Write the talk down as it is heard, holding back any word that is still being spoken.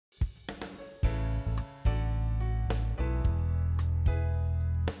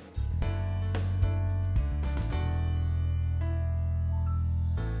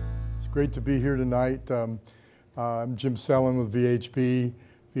great to be here tonight. I'm Jim Sellon with VHB.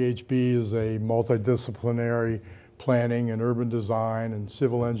 VHB is a multidisciplinary planning and urban design and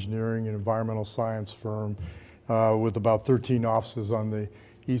civil engineering and environmental science firm with about 13 offices on the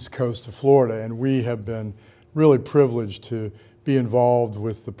east coast of Florida. And we have been really privileged to be involved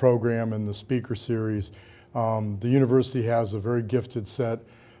with the program and the speaker series. The university has a very gifted set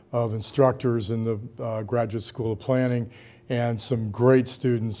of instructors in the Graduate School of Planning and some great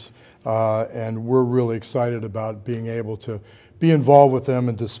students, and we're really excited about being able to be involved with them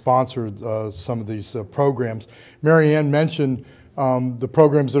and to sponsor some of these programs. Mary Ann mentioned the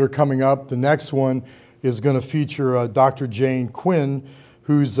programs that are coming up. The next one is going to feature Dr. Jane Quinn,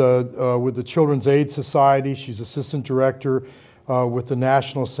 who's with the Children's Aid Society. She's Assistant Director with the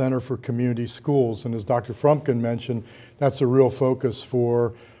National Center for Community Schools. And as Dr. Frumpkin mentioned, that's a real focus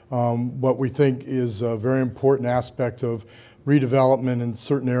for what we think is a very important aspect of redevelopment in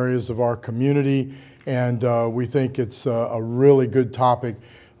certain areas of our community. And we think it's a really good topic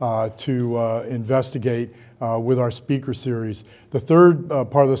to investigate with our speaker series. The third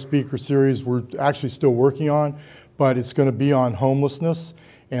part of the speaker series we're actually still working on, but it's going to be on homelessness.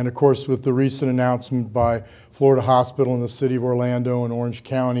 And of course, with the recent announcement by Florida Hospital and the City of Orlando and Orange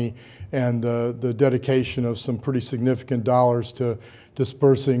County and the dedication of some pretty significant dollars to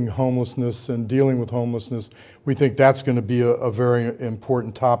dispersing homelessness and dealing with homelessness, we think that's going to be a very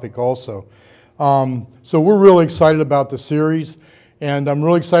important topic also. So we're really excited about the series, and I'm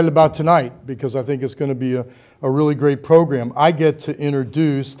really excited about tonight because I think it's going to be a really great program. I get to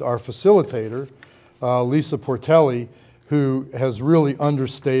introduce our facilitator, Lisa Portelli, who has really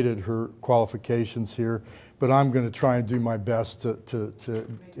understated her qualifications here, but I'm going to try and do my best to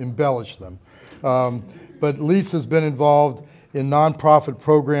embellish them. But Lisa's been involved in nonprofit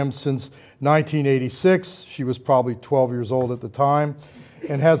programs since 1986. She was probably 12 years old at the time,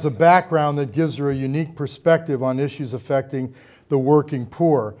 and has a background that gives her a unique perspective on issues affecting the working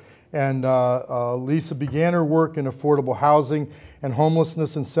poor. And Lisa began her work in affordable housing and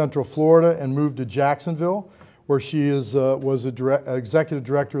homelessness in Central Florida and moved to Jacksonville, where she was executive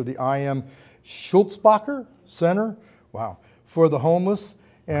director of the I.M. Schultzbacher Center, wow, for the homeless.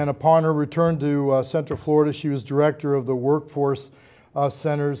 And upon her return to Central Florida, she was director of the workforce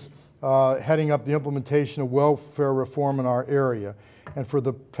centers, heading up the implementation of welfare reform in our area. And for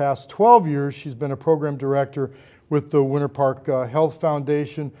the past 12 years, she's been a program director with the Winter Park Health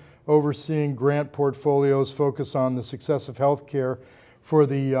Foundation, overseeing grant portfolios focused on the success of health care for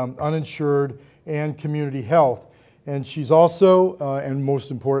the uninsured and community health. And she's also, and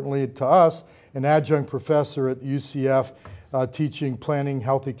most importantly to us, an adjunct professor at UCF, teaching planning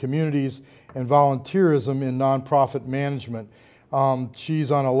healthy communities and volunteerism in nonprofit management.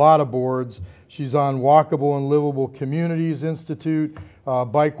 She's on a lot of boards. She's on Walkable and Livable Communities Institute,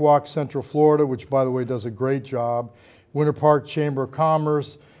 Bike Walk Central Florida, which by the way does a great job, Winter Park Chamber of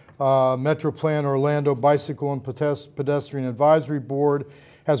Commerce, Metro Plan Orlando Bicycle and Pedestrian Advisory Board,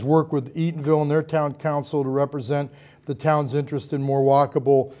 has worked with Eatonville and their town council to represent the town's interest in more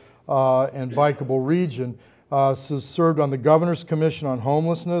walkable and bikeable region. So served on the Governor's Commission on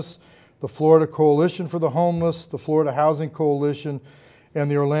Homelessness, the Florida Coalition for the Homeless, the Florida Housing Coalition, and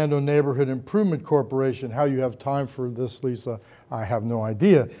the Orlando Neighborhood Improvement Corporation. How you have time for this, Lisa, I have no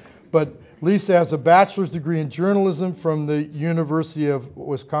idea. But Lisa has a bachelor's degree in journalism from the University of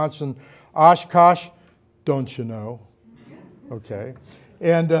Wisconsin, Oshkosh, don't you know? Okay.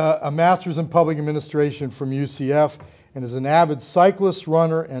 And a master's in public administration from UCF, and is an avid cyclist,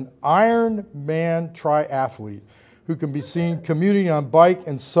 runner, and Ironman triathlete who can be seen commuting on bike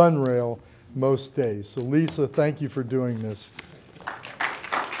and Sunrail most days. So Lisa, thank you for doing this.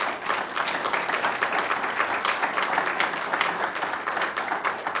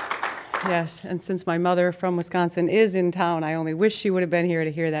 Yes, and since my mother from Wisconsin is in town, I only wish she would have been here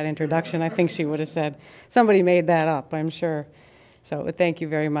to hear that introduction. I think she would have said, somebody made that up, I'm sure. So thank you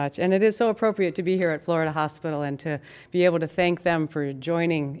very much. And it is so appropriate to be here at Florida Hospital and to be able to thank them for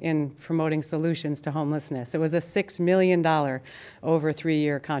joining in promoting solutions to homelessness. It was a $6 million over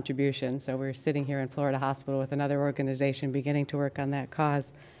 3-year contribution. So we're sitting here in Florida Hospital with another organization beginning to work on that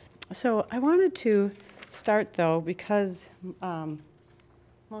cause. So I wanted to start though because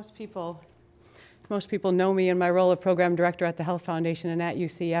most people know me in my role of program director at the Health Foundation and at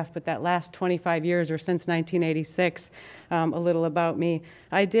UCF, but that last 25 years or since 1986, a little about me.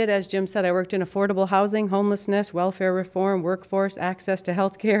 I did, as Jim said, I worked in affordable housing, homelessness, welfare reform, workforce, access to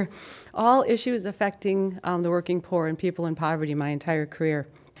health care, all issues affecting the working poor and people in poverty my entire career.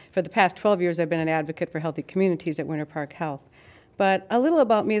 For the past 12 years, I've been an advocate for healthy communities at Winter Park Health. But a little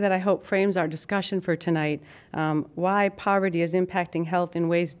about me that I hope frames our discussion for tonight, why poverty is impacting health in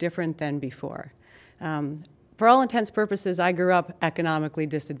ways different than before. For all intents and purposes, I grew up economically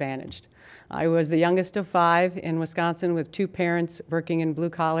disadvantaged. I was the youngest of 5 in Wisconsin with 2 parents working in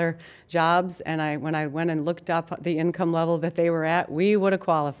blue-collar jobs, and when I went and looked up the income level that they were at, we would have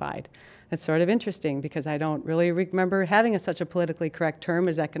qualified. It's sort of interesting because I don't really remember having such a politically correct term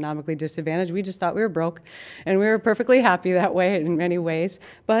as economically disadvantaged. We just thought we were broke, and we were perfectly happy that way in many ways,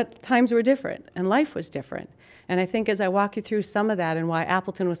 but times were different, and life was different. And I think as I walk you through some of that and why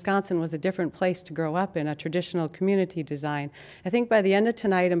Appleton, Wisconsin was a different place to grow up in, a traditional community design, I think by the end of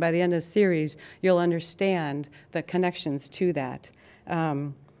tonight and by the end of the series, you'll understand the connections to that.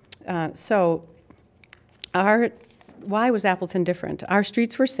 Why was Appleton different? Our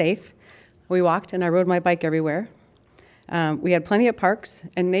streets were safe. We walked and I rode my bike everywhere. We had plenty of parks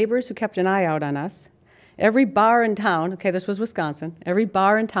and neighbors who kept an eye out on us. Every bar in town, okay, this was Wisconsin, every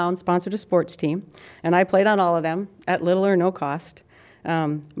bar in town sponsored a sports team, and I played on all of them at little or no cost.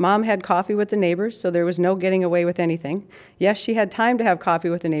 Mom had coffee with the neighbors, so there was no getting away with anything. Yes, she had time to have coffee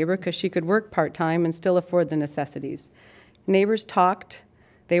with a neighbor because she could work part-time and still afford the necessities. Neighbors talked,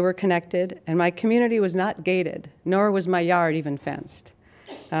 they were connected, and my community was not gated, nor was my yard even fenced.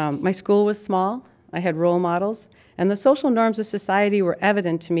 My school was small, I had role models, and the social norms of society were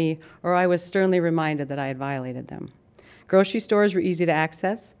evident to me, or I was sternly reminded that I had violated them. Grocery stores were easy to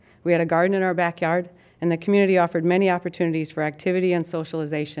access, we had a garden in our backyard, and the community offered many opportunities for activity and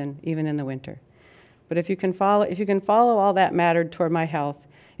socialization, even in the winter. But if you can follow all that mattered toward my health,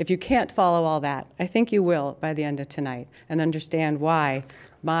 if you can't follow all that, I think you will by the end of tonight and understand why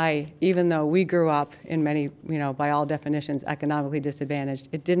even though we grew up in many, by all definitions, economically disadvantaged,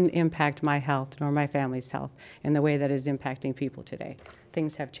 it didn't impact my health nor my family's health in the way that is impacting people today.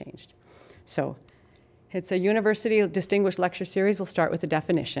 Things have changed. So it's a university distinguished lecture series. We'll start with the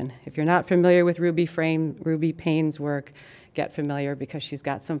definition. If you're not familiar with Ruby Payne's work, get familiar because she's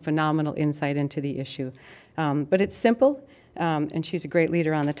got some phenomenal insight into the issue. But it's simple, and she's a great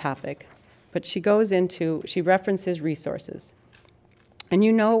leader on the topic. But she references resources. And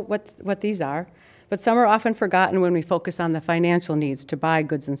you know what these are, but some are often forgotten when we focus on the financial needs to buy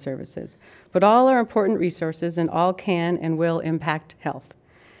goods and services. But all are important resources and all can and will impact health.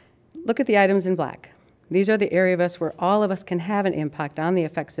 Look at the items in black. These are the area of us where all of us can have an impact on the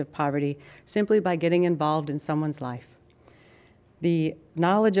effects of poverty simply by getting involved in someone's life. The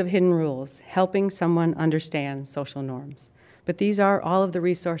knowledge of hidden rules, helping someone understand social norms. But these are all of the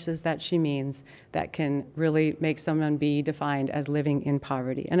resources that she means that can really make someone be defined as living in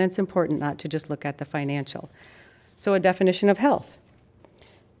poverty. And it's important not to just look at the financial. So a definition of health.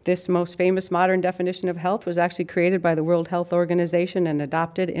 This most famous modern definition of health was actually created by the World Health Organization and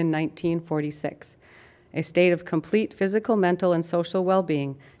adopted in 1946. A state of complete physical, mental, and social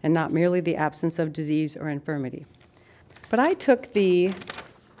well-being, and not merely the absence of disease or infirmity. But I took the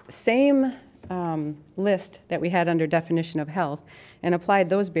same list that we had under definition of health and applied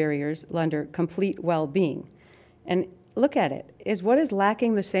those barriers under complete well-being. And look at it. Is what is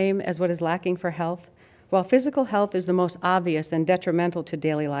lacking the same as what is lacking for health? While physical health is the most obvious and detrimental to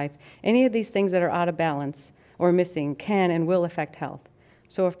daily life, any of these things that are out of balance or missing can and will affect health.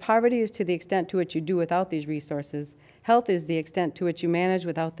 So if poverty is to the extent to which you do without these resources, health is the extent to which you manage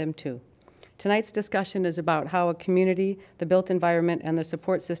without them too. Tonight's discussion is about how a community, the built environment, and the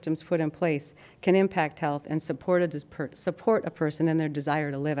support systems put in place can impact health and support a person in their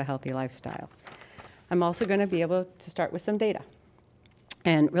desire to live a healthy lifestyle. I'm also going to be able to start with some data.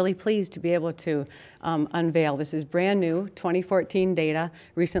 And really pleased to be able to unveil. This is brand new 2014 data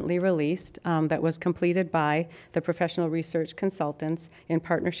recently released that was completed by the professional research consultants in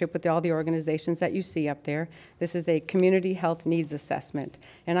partnership with all the organizations that you see up there. This is a community health needs assessment,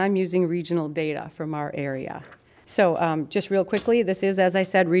 and I'm using regional data from our area. So just real quickly, this is, as I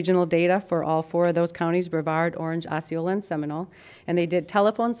said, regional data for all 4 of those counties, Brevard, Orange, Osceola, and Seminole. And they did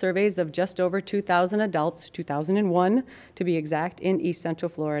telephone surveys of just over 2,000 adults, 2001 to be exact, in East Central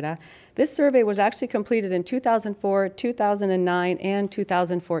Florida. This survey was actually completed in 2004, 2009, and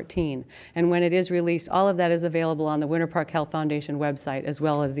 2014. And when it is released, all of that is available on the Winter Park Health Foundation website, as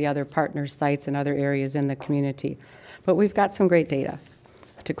well as the other partner sites and other areas in the community. But we've got some great data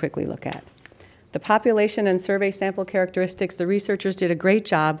to quickly look at. The population and survey sample characteristics, the researchers did a great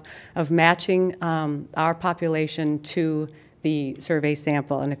job of matching our population to the survey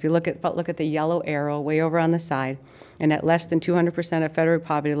sample. And if you look at the yellow arrow way over on the side, and at less than 200% of federal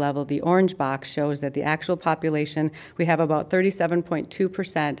poverty level, the orange box shows that the actual population, we have about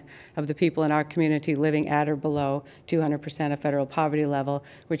 37.2% of the people in our community living at or below 200% of federal poverty level,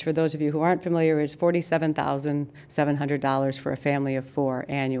 which for those of you who aren't familiar is $47,700 for a family of 4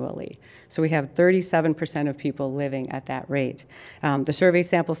 annually. So we have 37% of people living at that rate. The survey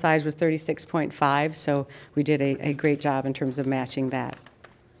sample size was 36.5, so we did a great job in terms of matching that.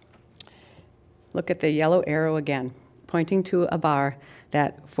 Look at the yellow arrow again, pointing to a bar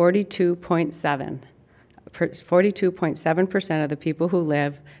that 42.7% of the people who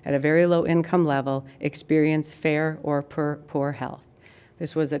live at a very low income level experience fair or poor health.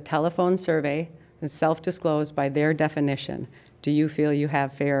 This was a telephone survey that's self-disclosed by their definition. Do you feel you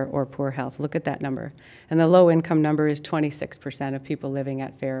have fair or poor health? Look at that number. And the low income number is 26% of people living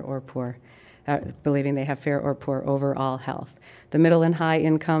at fair or poor, believing they have fair or poor overall health. The middle and high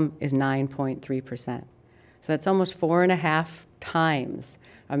income is 9.3%. So that's almost 4.5 times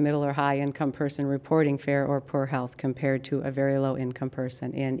a middle or high income person reporting fair or poor health compared to a very low income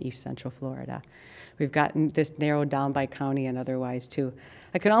person in East Central Florida. We've gotten this narrowed down by county and otherwise too.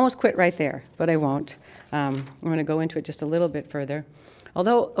 I could almost quit right there, but I won't. I'm going to go into it just a little bit further.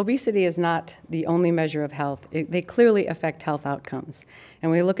 Although obesity is not the only measure of health, they clearly affect health outcomes.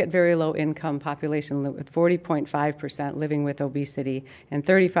 And we look at very low income population with 40.5% living with obesity and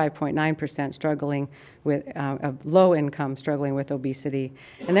 35.9% struggling with low income struggling with obesity.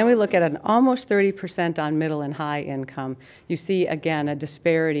 And then we look at an almost 30% on middle and high income. You see, again, a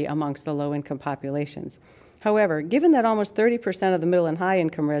disparity amongst the low income populations. However, given that almost 30% of the middle and high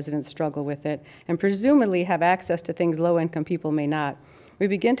income residents struggle with it and presumably have access to things low income people may not, we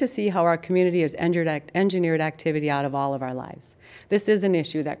begin to see how our community has engineered activity out of all of our lives. This is an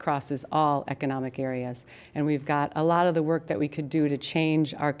issue that crosses all economic areas, and we've got a lot of the work that we could do to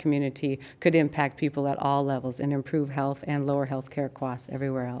change our community could impact people at all levels and improve health and lower health care costs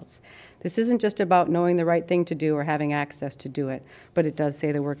everywhere else. This isn't just about knowing the right thing to do or having access to do it, but it does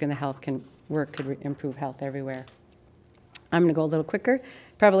say the work in the health could improve health everywhere. I'm going to go a little quicker.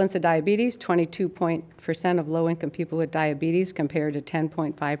 Prevalence of diabetes, 22% of low-income people with diabetes compared to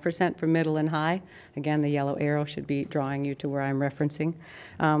 10.5% for middle and high. Again, the yellow arrow should be drawing you to where I'm referencing.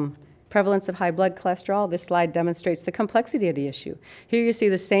 Prevalence of high blood cholesterol. This slide demonstrates the complexity of the issue. Here you see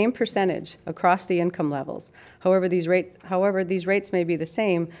the same percentage across the income levels. However, these rates may be the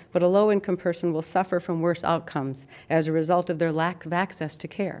same, but a low-income person will suffer from worse outcomes as a result of their lack of access to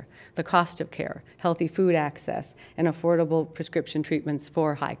care, the cost of care, healthy food access, and affordable prescription treatments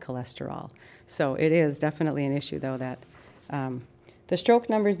for high cholesterol. So it is definitely an issue, though, that the stroke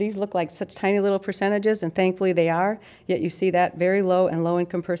numbers, these look like such tiny little percentages, and thankfully they are, yet you see that very low and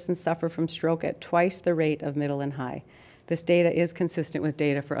low-income persons suffer from stroke at twice the rate of middle and high. This data is consistent with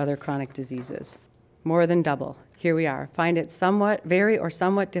data for other chronic diseases. More than double. Here we are. Find it very or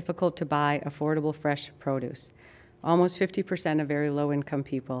somewhat difficult to buy affordable fresh produce. Almost 50% of very low-income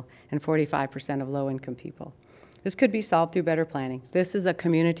people and 45% of low-income people. This could be solved through better planning. This is a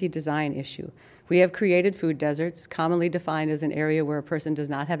community design issue. We have created food deserts, commonly defined as an area where a person does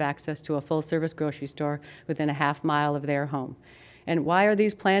not have access to a full-service grocery store within a half mile of their home. And why are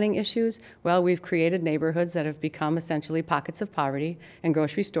these planning issues? Well, we've created neighborhoods that have become essentially pockets of poverty, and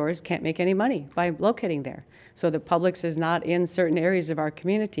grocery stores can't make any money by locating there. So the Publix is not in certain areas of our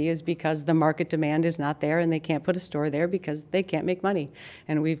community is because the market demand is not there, and they can't put a store there because they can't make money.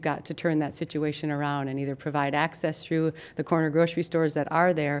 And we've got to turn that situation around and either provide access through the corner grocery stores that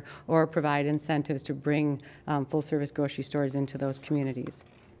are there or provide incentives to bring full-service grocery stores into those communities.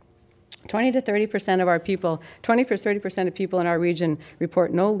 20 to 30% of our people, 20 to 30% of people in our region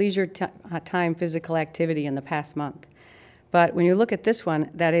report no leisure time physical activity in the past month. But when you look at this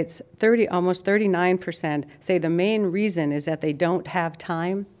one, that it's almost 39% say the main reason is that they don't have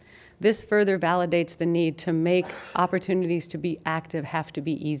time. This further validates the need to make opportunities to be active have to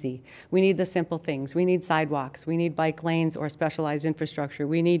be easy. We need the simple things. We need sidewalks. We need bike lanes or specialized infrastructure.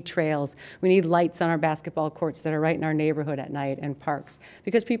 We need trails. We need lights on our basketball courts that are right in our neighborhood at night and parks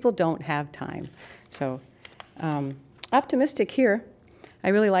because people don't have time. So optimistic here. I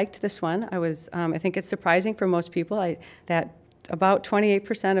really liked this one. I think it's surprising for most people that about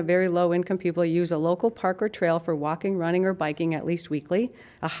 28% of very low-income people use a local park or trail for walking, running, or biking at least weekly.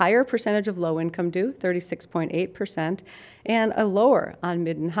 A higher percentage of low-income do, 36.8%, and a lower on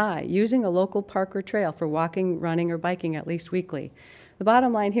mid and high, using a local park or trail for walking, running, or biking at least weekly. The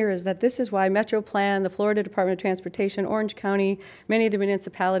bottom line here is that this is why MetroPlan, the Florida Department of Transportation, Orange County, many of the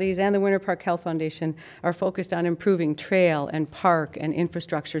municipalities, and the Winter Park Health Foundation are focused on improving trail and park and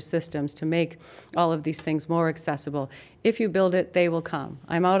infrastructure systems to make all of these things more accessible. If you build it, they will come.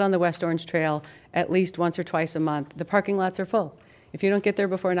 I'm out on the West Orange Trail at least once or twice a month. The parking lots are full. If you don't get there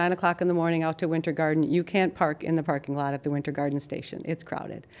before 9 o'clock in the morning out to Winter Garden, you can't park in the parking lot at the Winter Garden station. It's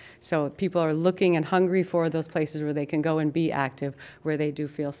crowded. So people are looking and hungry for those places where they can go and be active, where they do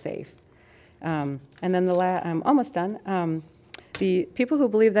feel safe. And then I'm almost done. The people who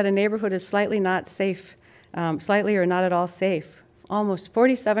believe that a neighborhood is slightly not safe, slightly or not at all safe, almost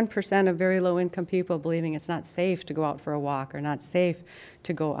 47% of very low-income people believing it's not safe to go out for a walk or not safe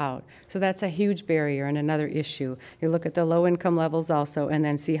to go out. So that's a huge barrier and another issue. You look at the low-income levels also and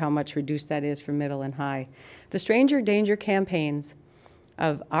then see how much reduced that is for middle and high. The stranger danger campaigns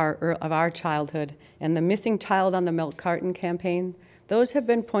of our childhood and the missing child on the milk carton campaign, those have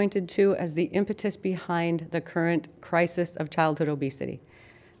been pointed to as the impetus behind the current crisis of childhood obesity.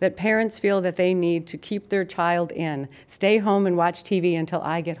 That parents feel that they need to keep their child in, stay home and watch TV until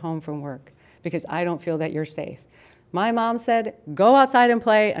I get home from work because I don't feel that you're safe. My mom said, go outside and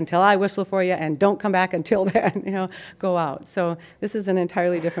play until I whistle for you and don't come back until then, go out. So this is an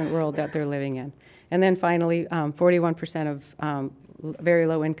entirely different world that they're living in. And then finally, 41% of very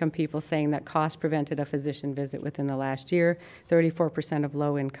low income people saying that cost prevented a physician visit within the last year, 34% of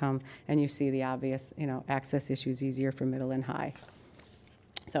low income, and you see the obvious, access issues easier for middle and high.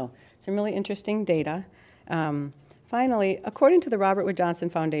 So some really interesting data. Finally, according to the Robert Wood Johnson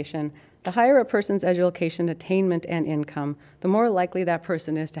Foundation, the higher a person's education attainment and income, the more likely that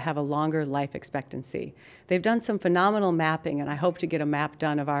person is to have a longer life expectancy. They've done some phenomenal mapping, and I hope to get a map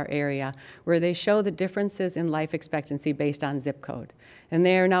done of our area, where they show the differences in life expectancy based on zip code. And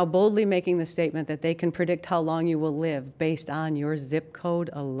they are now boldly making the statement that they can predict how long you will live based on your zip code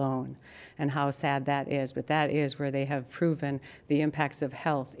alone, and how sad that is. But that is where they have proven the impacts of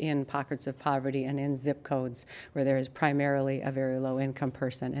health in pockets of poverty and in zip codes where there is primarily a very low income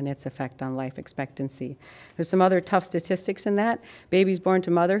person and its effect on life expectancy. There's some other tough statistics in that. Babies born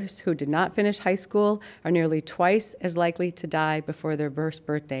to mothers who did not finish high school are nearly twice as likely to die before their first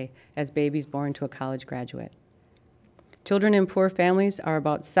birthday as babies born to a college graduate. Children in poor families are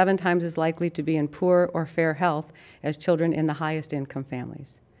about 7 times as likely to be in poor or fair health as children in the highest income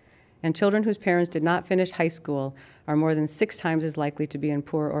families. And children whose parents did not finish high school are more than 6 times as likely to be in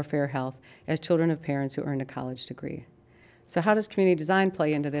poor or fair health as children of parents who earned a college degree. So how does community design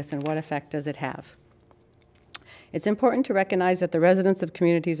play into this, and what effect does it have? It's important to recognize that the residents of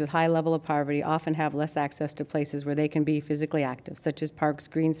communities with high level of poverty often have less access to places where they can be physically active, such as parks,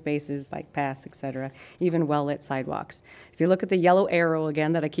 green spaces, bike paths, etc., even well-lit sidewalks. If you look at the yellow arrow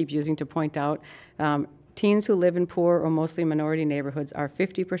again that I keep using to point out, teens who live in poor or mostly minority neighborhoods are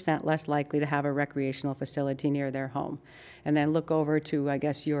 50% less likely to have a recreational facility near their home. And then look over to, I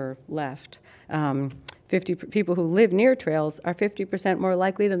guess, your left. People who live near trails are 50% more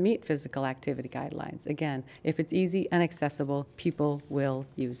likely to meet physical activity guidelines. Again, if it's easy and accessible, people will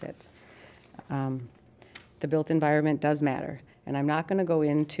use it. The built environment does matter. And I'm not going to go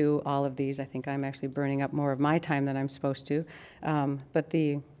into all of these. I think I'm actually burning up more of my time than I'm supposed to. But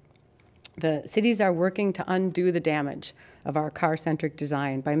the cities are working to undo the damage of our car-centric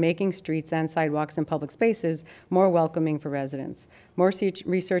design by making streets and sidewalks and public spaces more welcoming for residents. More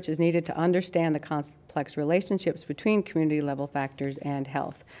research is needed to understand the complex relationships between community-level factors and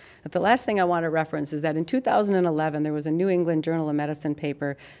health. But the last thing I want to reference is that in 2011, there was a New England Journal of Medicine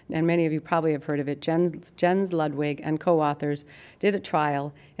paper, and many of you probably have heard of it. Jens Ludwig and co-authors did a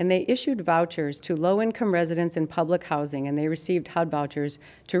trial, and they issued vouchers to low-income residents in public housing, and they received HUD vouchers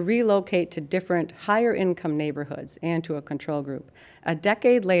to relocate to different higher-income neighborhoods and to a control group. A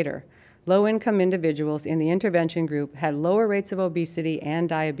decade later, low-income individuals in the intervention group had lower rates of obesity and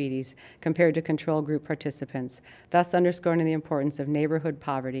diabetes compared to control group participants, thus underscoring the importance of neighborhood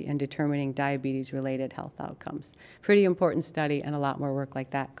poverty in determining diabetes-related health outcomes. Pretty important study and a lot more work like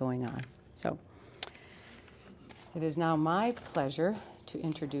that going on. So it is now my pleasure to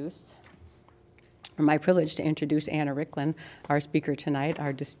introduce, or my privilege to introduce Anna Ricklin, our speaker tonight,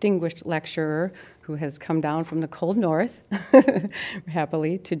 our distinguished lecturer who has come down from the cold north,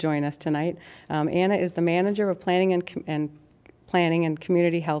 happily, to join us tonight. Anna is the manager of Planning and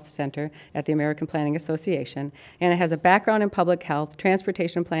Community Health Center at the American Planning Association. Anna has a background in public health,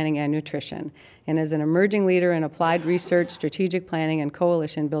 transportation planning, and nutrition, and is an emerging leader in applied research, strategic planning, and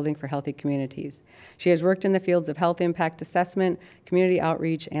coalition building for healthy communities. She has worked in the fields of health impact assessment, community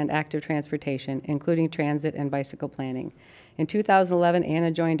outreach, and active transportation, including transit and bicycle planning. In 2011,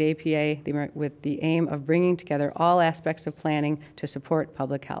 Anna joined APA with the aim of bringing together all aspects of planning to support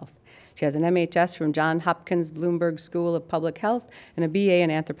public health. She has an MHS from Johns Hopkins Bloomberg School of Public Health and a BA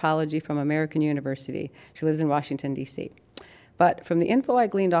in anthropology from American University. She lives in Washington, D.C. But from the info I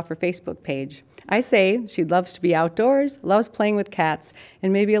gleaned off her Facebook page, I say she loves to be outdoors, loves playing with cats,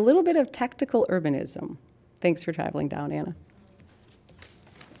 and maybe a little bit of tactical urbanism. Thanks for traveling down, Anna.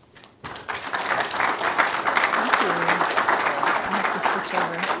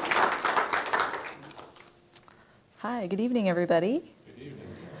 Hi, good evening, everybody. Good evening.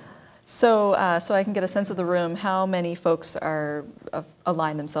 So I can get a sense of the room, how many folks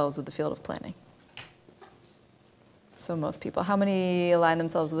align themselves with the field of planning? So most people. How many align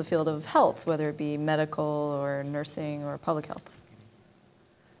themselves with the field of health, whether it be medical or nursing or public health?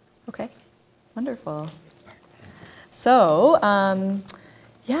 Okay, wonderful. So,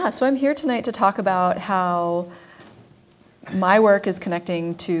 so I'm here tonight to talk about how my work is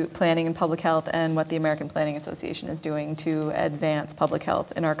connecting to planning and public health and what the American Planning Association is doing to advance public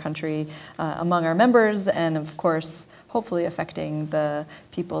health in our country among our members, and of course, hopefully affecting the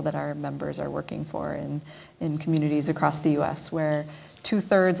people that our members are working for in communities across the U.S., where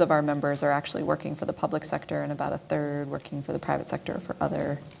 2/3 of our members are actually working for the public sector and about 1/3 working for the private sector for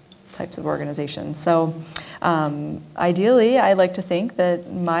other types of organizations. So ideally, I like to think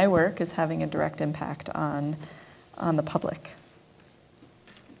that my work is having a direct impact on the public.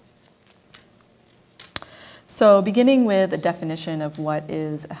 So beginning with a definition of what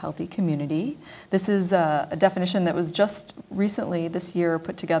is a healthy community. This is a definition that was just recently this year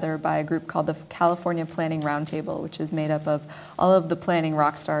put together by a group called the California Planning Roundtable, which is made up of all of the planning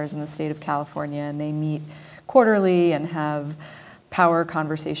rock stars in the state of California, and they meet quarterly and have power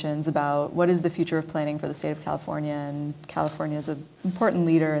conversations about what is the future of planning for the state of California, and California is an important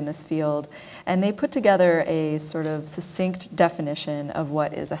leader in this field. And they put together a sort of succinct definition of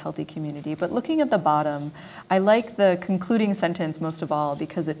what is a healthy community. But looking at the bottom, I like the concluding sentence most of all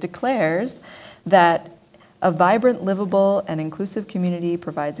because it declares that a vibrant, livable, and inclusive community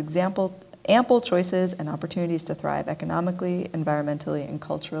provides ample choices and opportunities to thrive economically, environmentally, and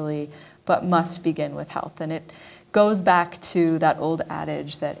culturally, but must begin with health. And it goes back to that old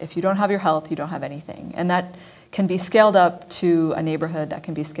adage that if you don't have your health, you don't have anything. And that can be scaled up to a neighborhood, that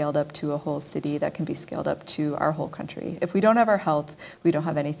can be scaled up to a whole city, that can be scaled up to our whole country. If we don't have our health, we don't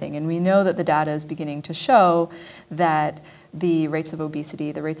have anything. And we know that the data is beginning to show that the rates of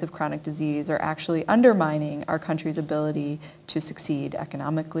obesity, the rates of chronic disease are actually undermining our country's ability to succeed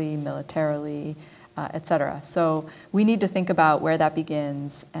economically, militarily, et cetera. So we need to think about where that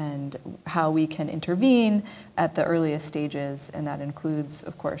begins and how we can intervene at the earliest stages, and that includes,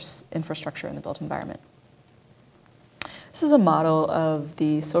 of course, infrastructure in the built environment. This is a model of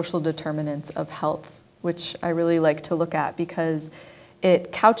the social determinants of health, which I really like to look at because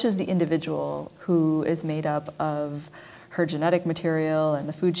it couches the individual, who is made up of her genetic material and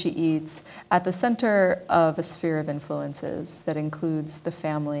the food she eats, at the center of a sphere of influences that includes the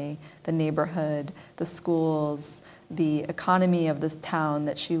family, the neighborhood, the schools, the economy of this town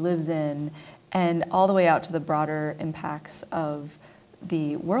that she lives in, and all the way out to the broader impacts of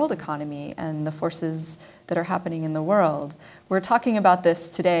the world economy and the forces that are happening in the world. We're talking about this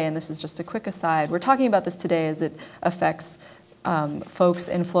today, and this is just a quick aside, we're talking about this today as it affects folks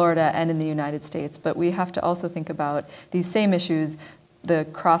in Florida and in the United States, but we have to also think about these same issues, the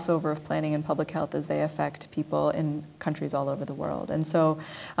crossover of planning and public health as they affect people in countries all over the world. And so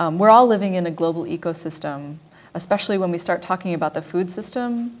we're all living in a global ecosystem, especially when we start talking about the food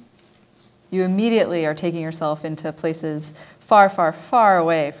system. You immediately are taking yourself into places far, far, far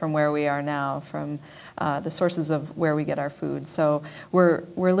away from where we are now, from the sources of where we get our food. So we're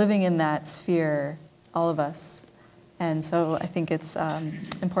living in that sphere, all of us. And so I think it's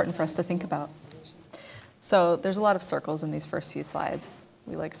important for us to think about. So there's a lot of circles in these first few slides.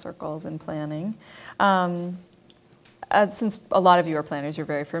 We like circles in planning. Since a lot of you are planners, you're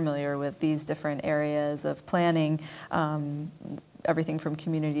very familiar with these different areas of planning, everything from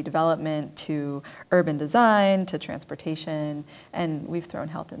community development to urban design to transportation, and we've thrown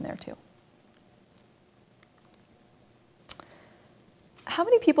health in there too. How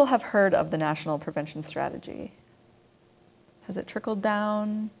many people have heard of the National Prevention Strategy? Has it trickled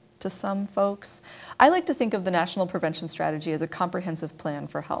down to some folks? I like to think of the National Prevention Strategy as a comprehensive plan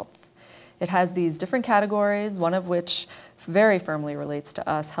for health. It has these different categories, one of which very firmly relates to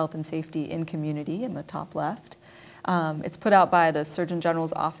us, health and safety in community in the top left. It's put out by the Surgeon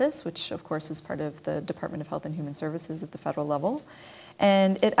General's office, which of course is part of the Department of Health and Human Services at the federal level.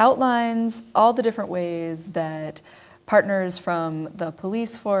 And it outlines all the different ways that partners from the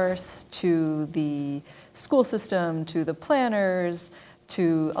police force to the school system to the planners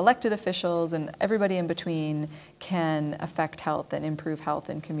to elected officials and everybody in between can affect health and improve health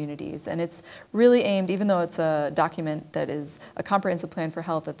in communities. And it's really aimed, even though it's a document that is a comprehensive plan for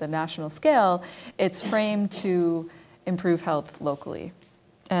health at the national scale, it's framed to improve health locally.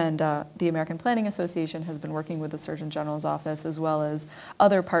 And the American Planning Association has been working with the Surgeon General's office as well as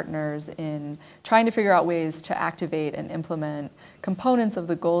other partners in trying to figure out ways to activate and implement components of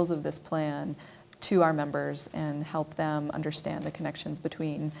the goals of this plan to our members and help them understand the connections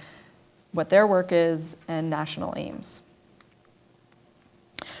between what their work is and national aims.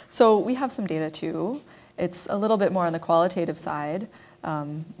 So we have some data too. It's a little bit more on the qualitative side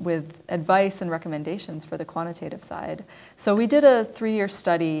with advice and recommendations for the quantitative side. So we did a 3-year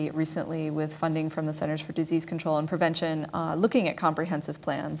study recently with funding from the Centers for Disease Control and Prevention looking at comprehensive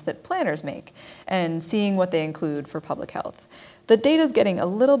plans that planners make and seeing what they include for public health. The data is getting a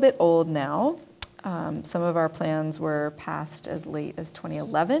little bit old now. Some of our plans were passed as late as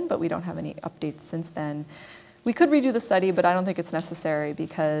 2011, but we don't have any updates since then. We could redo the study, but I don't think it's necessary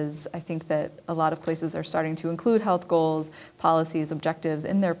because I think that a lot of places are starting to include health goals, policies, objectives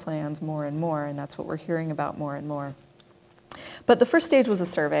in their plans more and more, and that's what we're hearing about more and more. But the first stage was a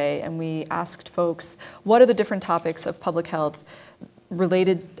survey, and we asked folks, what are the different topics of public health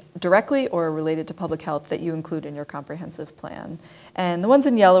related directly or related to public health that you include in your comprehensive plan? And the ones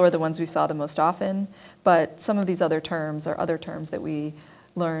in yellow are the ones we saw the most often, but some of these other terms are other terms that we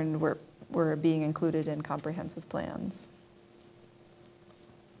learned were being included in comprehensive plans.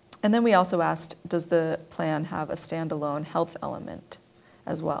 And then we also asked, does the plan have a standalone health element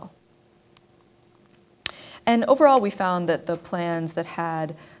as well? And overall, we found that the plans that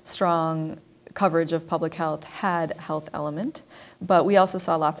had strong coverage of public health had a health element, but we also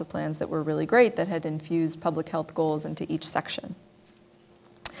saw lots of plans that were really great that had infused public health goals into each section.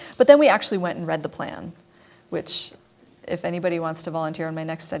 But then we actually went and read the plan, which if anybody wants to volunteer on my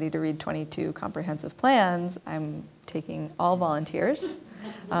next study to read 22 comprehensive plans, I'm taking all volunteers.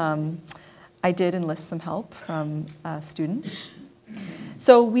 I did enlist some help from students.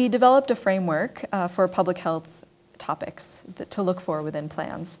 So we developed a framework for public health topics to look for within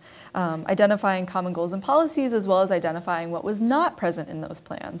plans, identifying common goals and policies as well as identifying what was not present in those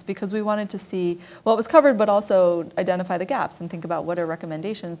plans because we wanted to see what was covered but also identify the gaps and think about what are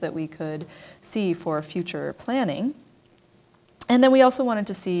recommendations that we could see for future planning. And then we also wanted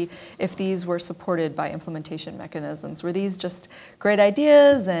to see if these were supported by implementation mechanisms. Were these just great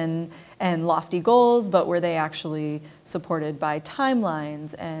ideas and lofty goals, but were they actually supported by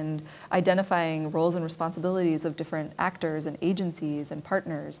timelines and identifying roles and responsibilities of different actors and agencies and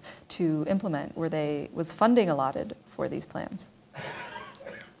partners to implement? Was funding allotted for these plans?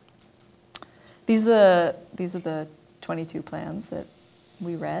 These are the 22 plans that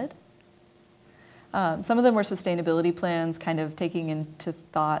we read. Some of them were sustainability plans, kind of taking into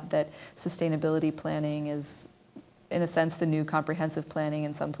thought that sustainability planning is, in a sense, the new comprehensive planning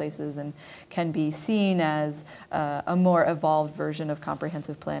in some places and can be seen as a more evolved version of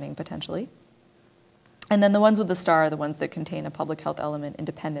comprehensive planning, potentially. And then the ones with the star are the ones that contain a public health element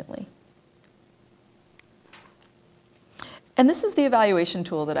independently. And this is the evaluation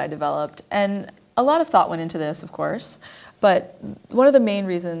tool that I developed. And a lot of thought went into this, of course. But one of the main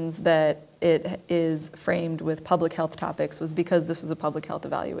reasons that it is framed with public health topics was because this was a public health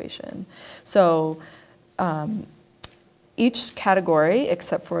evaluation. So each category,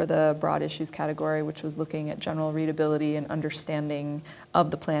 except for the broad issues category, which was looking at general readability and understanding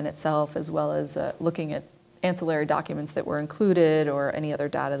of the plan itself, as well as looking at ancillary documents that were included or any other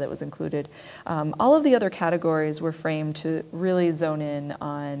data that was included. All of the other categories were framed to really zone in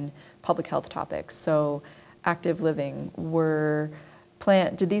on public health topics. So active living,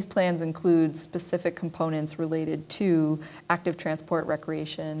 did these plans include specific components related to active transport,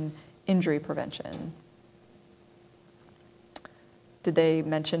 recreation, injury prevention? Did they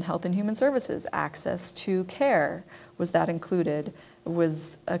mention health and human services, access to care? Was that included?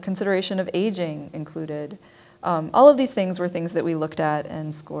 Was a consideration of aging included? All of these things were things that we looked at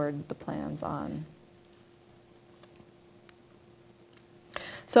and scored the plans on.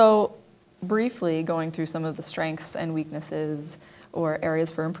 So briefly going through some of the strengths and weaknesses or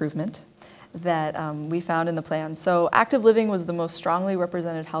areas for improvement that we found in the plan. So active living was the most strongly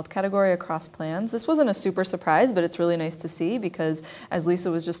represented health category across plans. This wasn't a super surprise, but it's really nice to see because as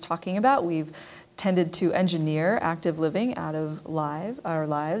Lisa was just talking about, we've tended to engineer active living out of our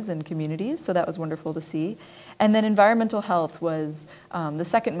lives and communities, so that was wonderful to see. And then environmental health was the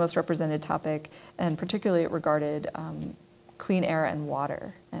second most represented topic, and particularly it regarded clean air and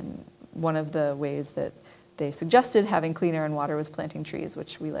water. And one of the ways that they suggested having clean air and water was planting trees,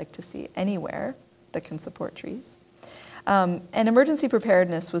 which we like to see anywhere that can support trees. And emergency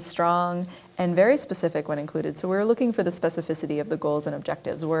preparedness was strong and very specific when included. So we were looking for the specificity of the goals and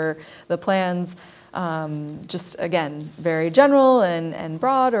objectives. Were the plans just, again, very general and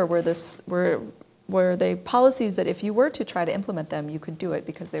broad, or were they policies that if you were to try to implement them, you could do it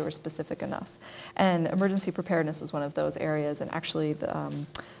because they were specific enough? And emergency preparedness was one of those areas. And actually,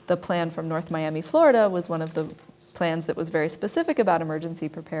 the plan from North Miami, Florida was one of the plans that was very specific about emergency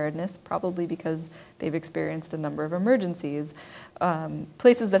preparedness, probably because they've experienced a number of emergencies.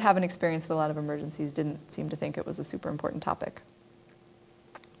 Places that haven't experienced a lot of emergencies didn't seem to think it was a super important topic.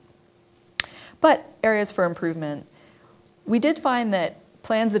 But areas for improvement. We did find that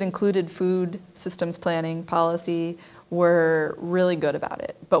plans that included food systems planning policy were really good about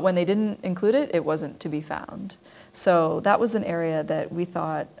it. But when they didn't include it, it wasn't to be found. So that was an area that we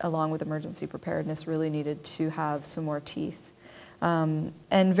thought, along with emergency preparedness, really needed to have some more teeth. And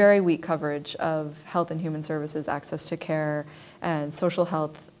very weak coverage of health and human services, access to care, and social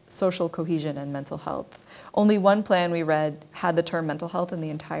health, social cohesion, and mental health. Only one plan we read had the term mental health in the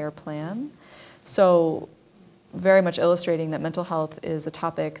entire plan. So very much illustrating that mental health is a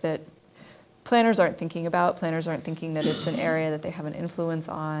topic that planners aren't thinking about. Planners aren't thinking that it's an area that they have an influence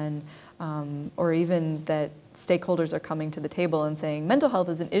on, or even that stakeholders are coming to the table and saying, mental health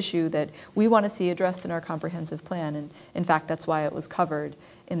is an issue that we want to see addressed in our comprehensive plan. And in fact, that's why it was covered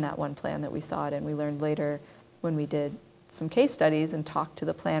in that one plan that we saw it. And we learned later when we did some case studies and talked to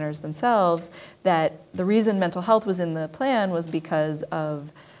the planners themselves that the reason mental health was in the plan was because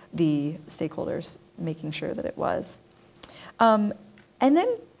of the stakeholders making sure that it was. And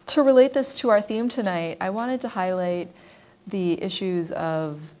then to relate this to our theme tonight, I wanted to highlight the issues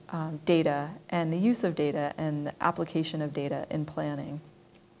of data and the use of data and the application of data in planning,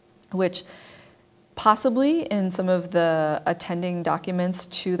 which possibly in some of the attending documents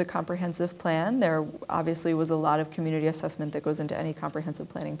to the comprehensive plan, there obviously was a lot of community assessment that goes into any comprehensive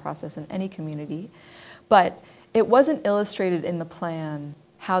planning process in any community, but it wasn't illustrated in the plan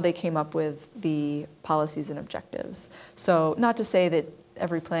how they came up with the policies and objectives. So not to say that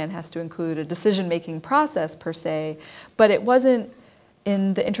every plan has to include a decision-making process per se, but it wasn't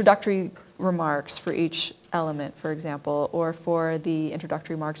in the introductory remarks for each element, for example, or for the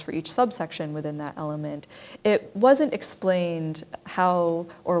introductory remarks for each subsection within that element. It wasn't explained how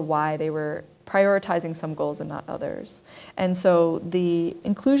or why they were prioritizing some goals and not others. And so the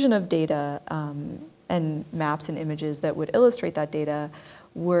inclusion of data and maps and images that would illustrate that data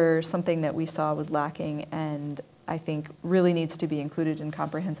were something that we saw was lacking, and I think really needs to be included in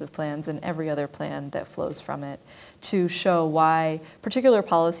comprehensive plans and every other plan that flows from it to show why particular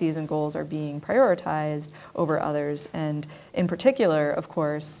policies and goals are being prioritized over others. And in particular, of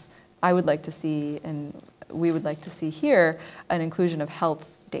course, I would like to see, and we would like to see here, an inclusion of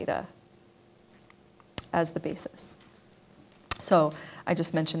health data as the basis. So I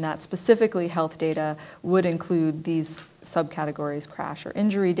just mentioned that specifically health data would include these subcategories: crash or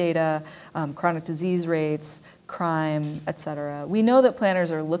injury data, chronic disease rates, crime, et cetera. We know that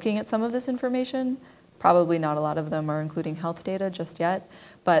planners are looking at some of this information. Probably not a lot of them are including health data just yet,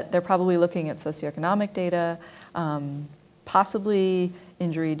 but they're probably looking at socioeconomic data, possibly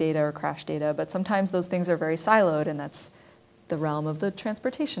injury data or crash data, but sometimes those things are very siloed, and that's the realm of the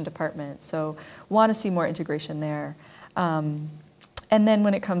transportation department. So want to see more integration there. And then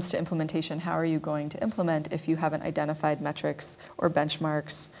when it comes to implementation, how are you going to implement if you haven't identified metrics or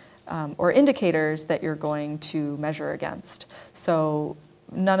benchmarks or indicators that you're going to measure against? So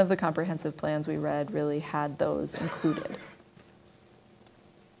none of the comprehensive plans we read really had those included.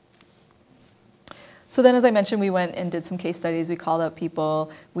 So then, as I mentioned, we went and did some case studies. We called up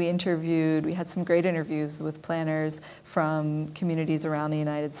people, we interviewed, we had some great interviews with planners from communities around the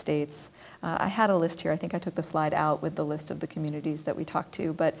United States. I had a list here. I think I took the slide out with the list of the communities that we talked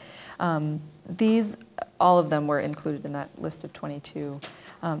to, but all of them were included in that list of 22.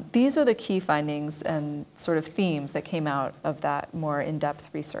 These are the key findings and sort of themes that came out of that more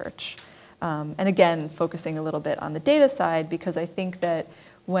in-depth research. And again, focusing a little bit on the data side, because I think that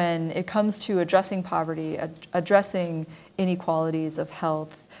when it comes to addressing poverty, addressing inequalities of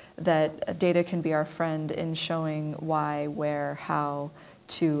health, that data can be our friend in showing why, where, how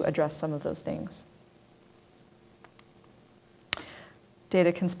to address some of those things.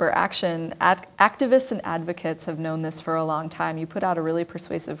 Data can spur action. Activists and advocates have known this for a long time. You put out a really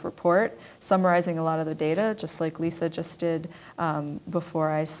persuasive report summarizing a lot of the data, just like Lisa just did before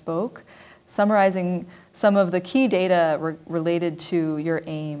I spoke. Summarizing some of the key data related to your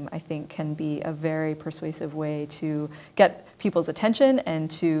aim, I think, can be a very persuasive way to get people's attention and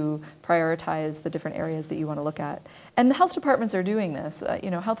to prioritize the different areas that you want to look at. And the health departments are doing this.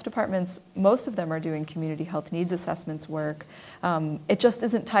 Health departments, most of them are doing community health needs assessments work. It just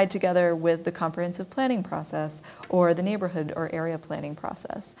isn't tied together with the comprehensive planning process or the neighborhood or area planning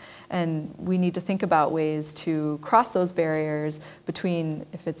process. And we need to think about ways to cross those barriers between,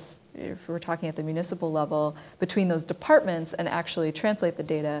 if we're talking at the municipal level, between those departments and actually translate the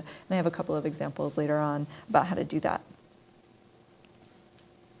data. And I have a couple of examples later on about how to do that.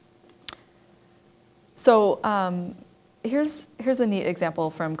 So here's a neat example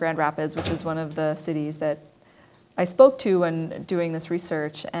from Grand Rapids, which is one of the cities that I spoke to when doing this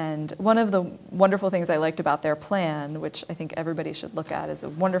research. And one of the wonderful things I liked about their plan, which I think everybody should look at as a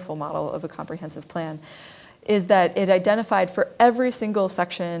wonderful model of a comprehensive plan, is that it identified for every single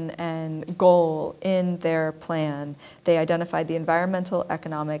section and goal in their plan, they identified the environmental,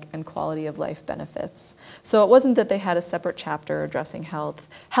 economic, and quality of life benefits. So it wasn't that they had a separate chapter addressing health.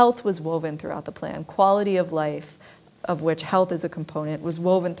 Health was woven throughout the plan. Quality of life, of which health is a component, was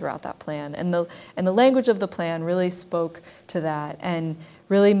woven throughout that plan. And the language of the plan really spoke to that and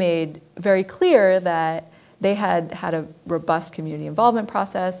really made very clear that they had had a robust community involvement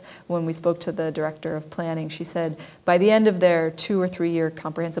process. When we spoke to the director of planning, she said by the end of their 2 or 3 year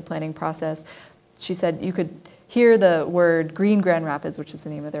comprehensive planning process, she said you could hear the word Green Grand Rapids, which is the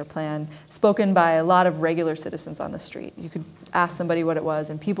name of their plan, spoken by a lot of regular citizens on the street. You could ask somebody what it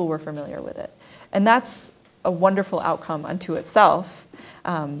was and people were familiar with it. And that's a wonderful outcome unto itself.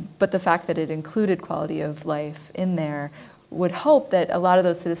 But the fact that it included quality of life in there would hope that a lot of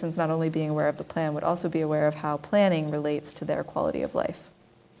those citizens, not only being aware of the plan, would also be aware of how planning relates to their quality of life.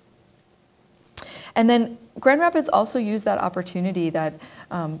 And then Grand Rapids also used that opportunity, that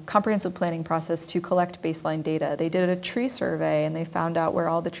comprehensive planning process, to collect baseline data. They did a tree survey and they found out where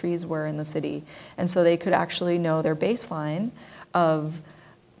all the trees were in the city. And so they could actually know their baseline of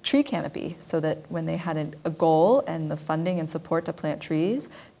tree canopy, so that when they had a goal and the funding and support to plant trees,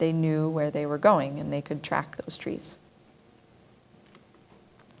 they knew where they were going and they could track those trees.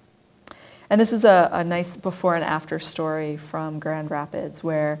 And this is a nice before and after story from Grand Rapids,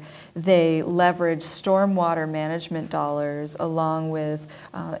 where they leveraged stormwater management dollars along with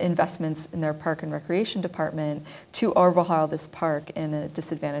investments in their park and recreation department to overhaul this park in a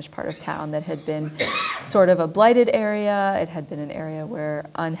disadvantaged part of town that had been sort of a blighted area. It had been an area where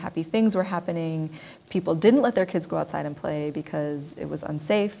unhappy things were happening. People didn't let their kids go outside and play because it was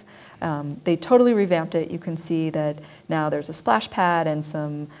unsafe. They totally revamped it. You can see that now there's a splash pad and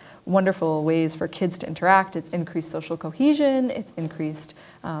some wonderful ways for kids to interact. It's increased social cohesion, it's increased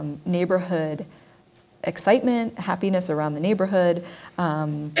neighborhood excitement, happiness around the neighborhood.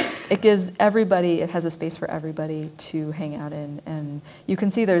 It gives everybody, it has a space for everybody to hang out in. And you can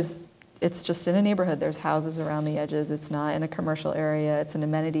see it's just in a neighborhood. There's houses around the edges. It's not in a commercial area. It's an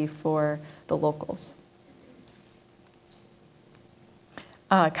amenity for the locals.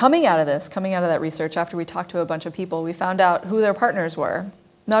 Coming out of that research, after we talked to a bunch of people, we found out who their partners were.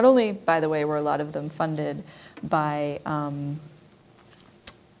 Not only, by the way, were a lot of them funded by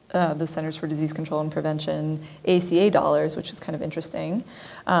the Centers for Disease Control and Prevention, ACA dollars, which is kind of interesting,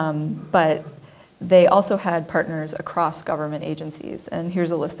 but they also had partners across government agencies. And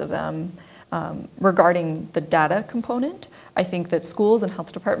here's a list of them. Regarding the data component, I think that schools and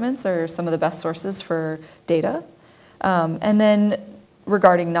health departments are some of the best sources for data. And then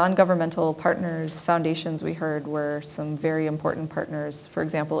regarding non-governmental partners, foundations we heard were some very important partners. For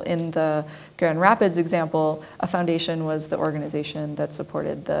example, in the Grand Rapids example, a foundation was the organization that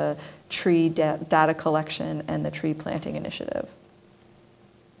supported the tree data collection and the tree planting initiative.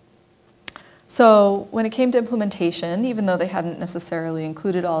 So when it came to implementation, even though they hadn't necessarily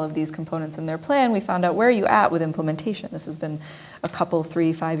included all of these components in their plan, we found out, where are you at with implementation? This has been a couple,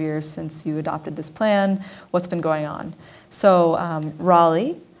 3, 5 years since you adopted this plan. What's been going on? So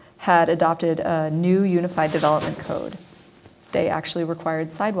Raleigh had adopted a new unified development code. They actually required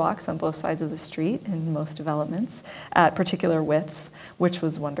sidewalks on both sides of the street in most developments at particular widths, which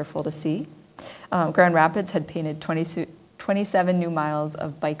was wonderful to see. Grand Rapids had painted 27 new miles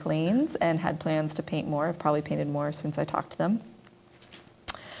of bike lanes and had plans to paint more. I've probably painted more since I talked to them.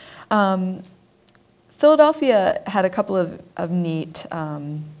 Philadelphia had a couple of neat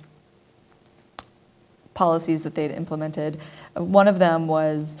policies that they'd implemented. One of them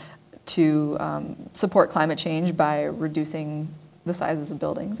was to support climate change by reducing the sizes of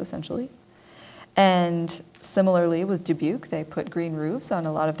buildings, essentially. And similarly with Dubuque, they put green roofs on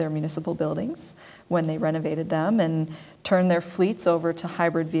a lot of their municipal buildings when they renovated them and turned their fleets over to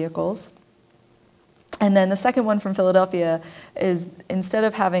hybrid vehicles. And then the second one from Philadelphia is, instead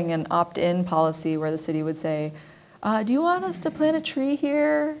of having an opt-in policy where the city would say, do you want us to plant a tree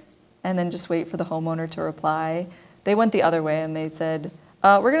here? And then just wait for the homeowner to reply. They went the other way and they said,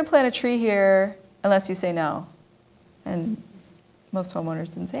 we're going to plant a tree here unless you say no. And most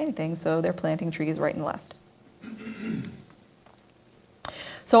homeowners didn't say anything, so they're planting trees right and left.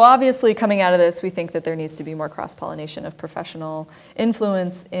 So obviously, coming out of this, we think that there needs to be more cross-pollination of professional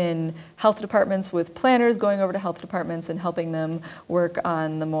influence in health departments, with planners going over to health departments and helping them work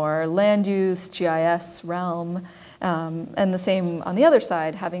on the more land use, GIS realm. And the same on the other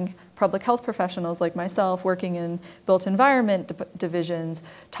side, having public health professionals like myself working in built environment divisions,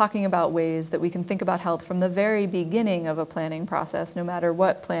 talking about ways that we can think about health from the very beginning of a planning process, no matter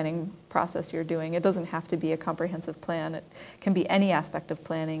what planning process you're doing. It doesn't have to be a comprehensive plan. It can be any aspect of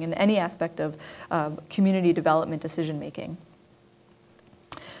planning and any aspect of community development decision making.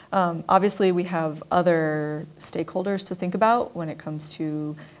 Obviously, we have other stakeholders to think about when it comes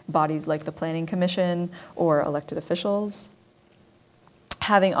to bodies like the Planning Commission or elected officials.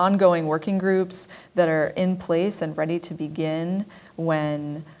 Having ongoing working groups that are in place and ready to begin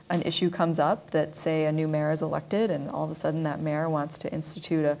when an issue comes up that, say, a new mayor is elected and all of a sudden that mayor wants to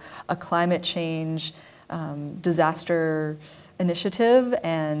institute a climate change disaster initiative,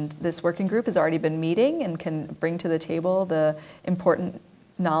 and this working group has already been meeting and can bring to the table the important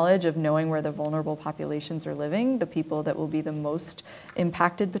knowledge of knowing where the vulnerable populations are living, the people that will be the most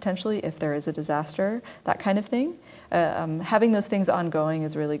impacted potentially if there is a disaster, that kind of thing. Having those things ongoing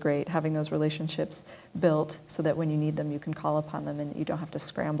is really great, having those relationships built so that when you need them, you can call upon them and you don't have to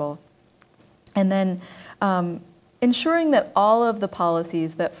scramble. And then ensuring that all of the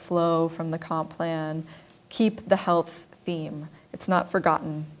policies that flow from the comp plan keep the health theme. It's not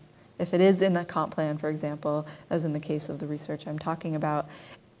forgotten. If it is in the comp plan, for example, as in the case of the research I'm talking about,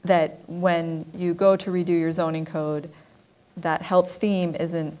 that when you go to redo your zoning code, that health theme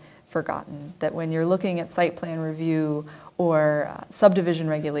isn't forgotten. That when you're looking at site plan review or subdivision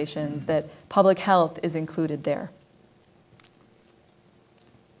regulations, that public health is included there.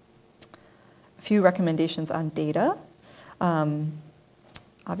 A few recommendations on data.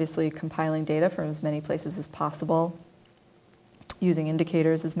 Obviously, compiling data from as many places as possible, using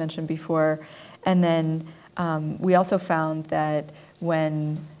indicators as mentioned before. And then we also found that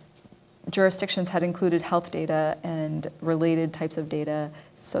when jurisdictions had included health data and related types of data,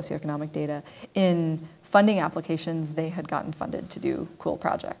 socioeconomic data, in funding applications, they had gotten funded to do cool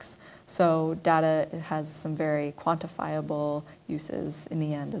projects. So data has some very quantifiable uses in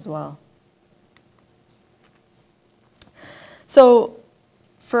the end as well. So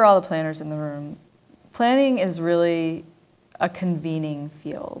for all the planners in the room, planning is really a convening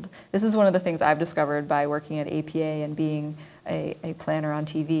field. This is one of the things I've discovered by working at APA and being a planner on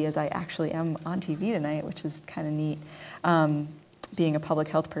TV, as I actually am on TV tonight, which is kind of neat, being a public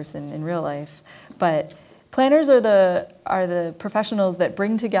health person in real life. But planners are the professionals that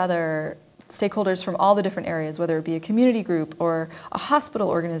bring together stakeholders from all the different areas, whether it be a community group or a hospital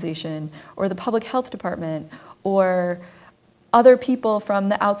organization or the public health department or other people from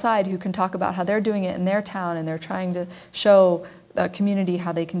the outside who can talk about how they're doing it in their town and they're trying to show the community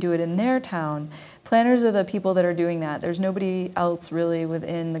how they can do it in their town. Planners are the people that are doing that. There's nobody else really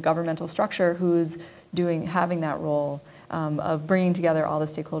within the governmental structure who's having that role of bringing together all the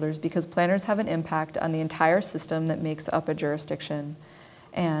stakeholders, because planners have an impact on the entire system that makes up a jurisdiction,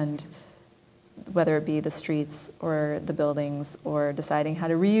 and whether it be the streets or the buildings or deciding how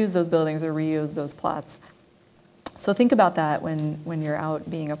to reuse those buildings or reuse those plots. So think about that when you're out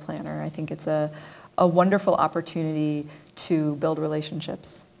being a planner. I think it's a wonderful opportunity to build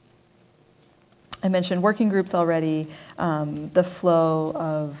relationships. I mentioned working groups already, the flow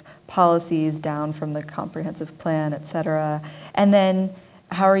of policies down from the comprehensive plan, et cetera. And then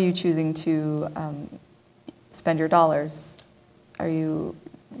how are you choosing to spend your dollars?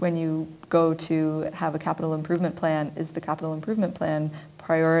 When you go to have a capital improvement plan, is the capital improvement plan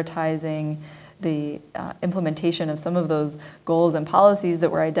prioritizing the implementation of some of those goals and policies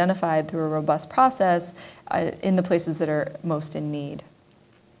that were identified through a robust process in the places that are most in need?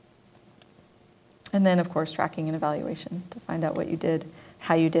 And then, of course, tracking and evaluation to find out what you did,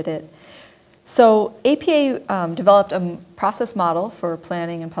 how you did it. So APA developed a process model for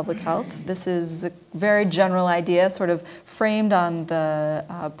planning and public health. This is a very general idea, sort of framed on the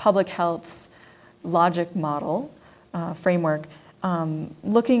public health's logic model framework,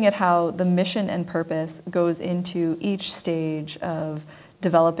 looking at how the mission and purpose goes into each stage of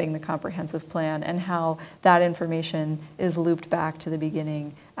developing the comprehensive plan and how that information is looped back to the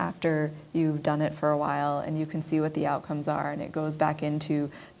beginning after you've done it for a while and you can see what the outcomes are, and it goes back into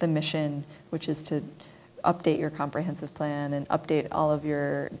the mission, which is to update your comprehensive plan and update all of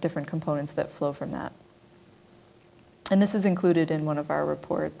your different components that flow from that. And this is included in one of our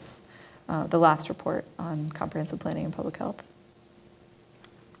reports, the last report on comprehensive planning and public health.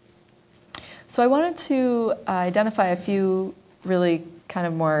 So I wanted to identify a few really kind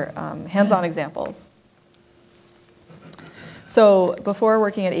of more hands-on examples. So before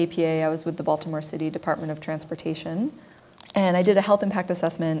working at APA, I was with the Baltimore City Department of Transportation, and I did a health impact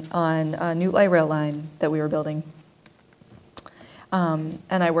assessment on a new light rail line that we were building. And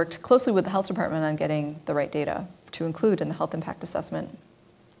I worked closely with the health department on getting the right data to include in the health impact assessment.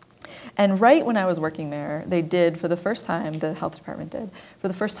 And right when I was working there, they did, for the first time, the health department did, for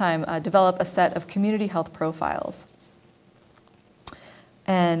the first time, develop a set of community health profiles.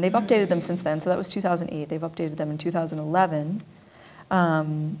 And they've updated them since then, so that was 2008. They've updated them in 2011.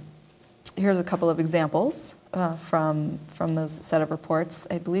 Here's a couple of examples from those set of reports.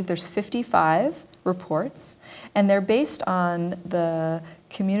 I believe there's 55 reports, and they're based on the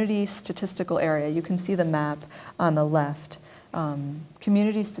community statistical area. You can see the map on the left.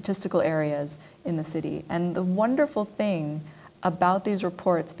 Community statistical areas in the city. And the wonderful thing about these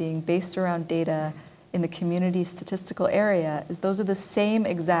reports being based around data in the community statistical area is those are the same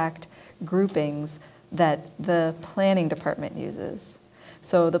exact groupings that the planning department uses.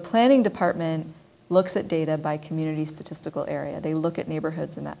 So the planning department looks at data by community statistical area. They look at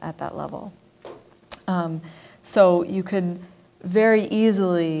neighborhoods at that level. So you could very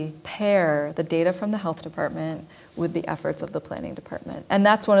easily pair the data from the health department with the efforts of the planning department. And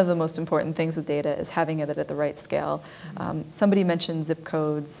that's one of the most important things with data, is having it at the right scale. Somebody mentioned zip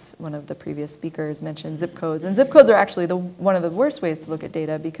codes. One of the previous speakers mentioned zip codes. And zip codes are actually one of the worst ways to look at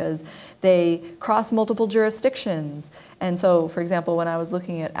data because they cross multiple jurisdictions. And so, for example, when I was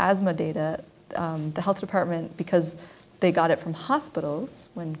looking at asthma data, the health department, because they got it from hospitals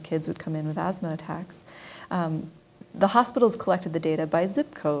when kids would come in with asthma attacks, the hospitals collected the data by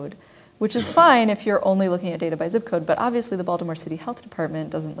zip code, which is fine if you're only looking at data by zip code, but obviously the Baltimore City Health Department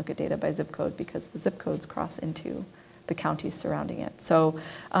doesn't look at data by zip code because the zip codes cross into the counties surrounding it. So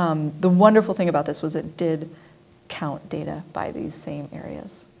the wonderful thing about this was it did count data by these same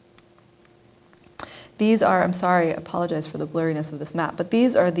areas. These are, I'm sorry, I apologize for the blurriness of this map, but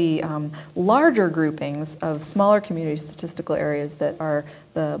these are the larger groupings of smaller community statistical areas that are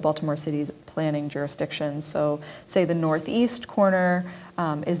the Baltimore City's planning jurisdictions. So say the northeast corner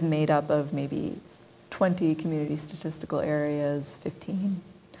is made up of maybe 20 community statistical areas, 15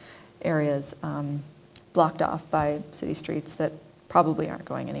 areas blocked off by city streets that probably aren't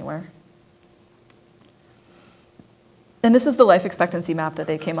going anywhere. And this is the life expectancy map that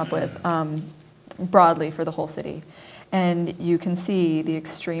they came up with broadly for the whole city. And you can see the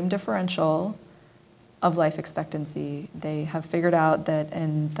extreme differential of life expectancy. They have figured out that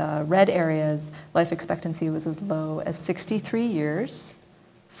in the red areas, life expectancy was as low as 63 years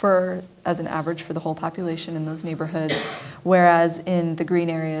as an average for the whole population in those neighborhoods, whereas in the green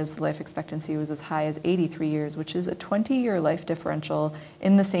areas, the life expectancy was as high as 83 years, which is a 20-year life differential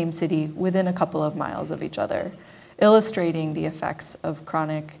in the same city within a couple of miles of each other, illustrating the effects of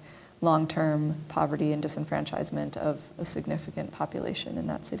chronic long-term poverty and disenfranchisement of a significant population in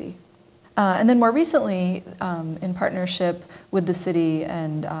that city. And then more recently, in partnership with the city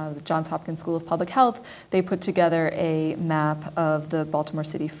and the Johns Hopkins School of Public Health, they put together a map of the Baltimore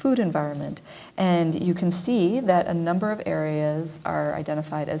City food environment. And you can see that a number of areas are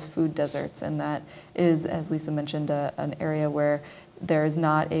identified as food deserts, and that is, as Lisa mentioned, an area where there is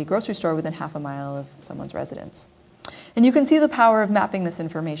not a grocery store within half a mile of someone's residence. And you can see the power of mapping this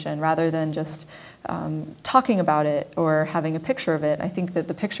information rather than just talking about it or having a picture of it. I think that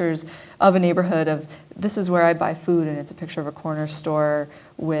the pictures of a neighborhood of this is where I buy food and it's a picture of a corner store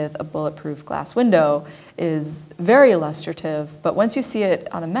with a bulletproof glass window is very illustrative. But once you see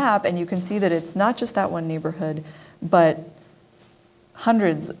it on a map and you can see that it's not just that one neighborhood, but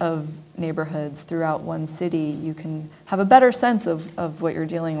hundreds of neighborhoods throughout one city, you can have a better sense of what you're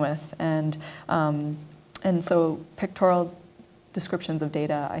dealing with. And so pictorial descriptions of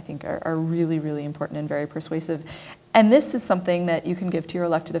data, I think, are really, really important and very persuasive. And this is something that you can give to your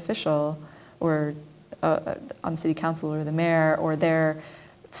elected official or on city council or the mayor or their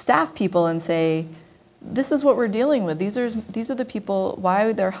staff people and say, this is what we're dealing with. These are the people,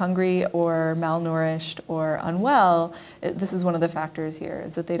 why they're hungry or malnourished or unwell. This is one of the factors here,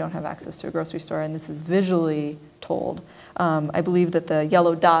 is that they don't have access to a grocery store, and this is visually told. I believe that the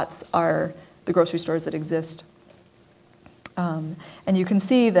yellow dots are the grocery stores that exist. And you can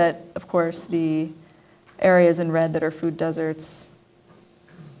see that, of course, the areas in red that are food deserts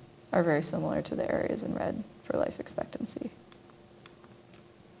are very similar to the areas in red for life expectancy.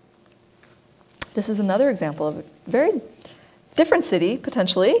 This is another example of a very different city,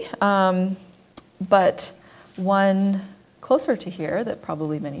 potentially, but one closer to here that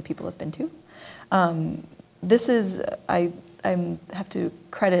probably many people have been to. This is, I have to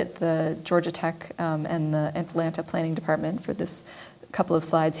credit the Georgia Tech and the Atlanta Planning Department for this couple of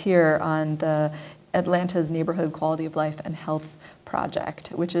slides here on the Atlanta's Neighborhood Quality of Life and Health Project,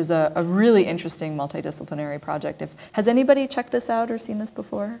 which is a really interesting multidisciplinary project. Has anybody checked this out or seen this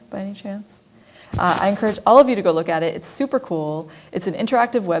before, by any chance? I encourage all of you to go look at it. It's super cool. It's an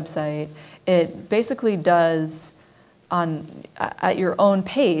interactive website. It basically does, at your own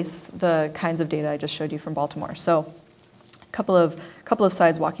pace, the kinds of data I just showed you from Baltimore. So a couple of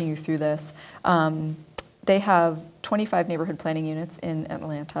slides walking you through this. They have 25 neighborhood planning units in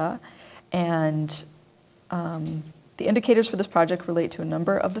Atlanta, and the indicators for this project relate to a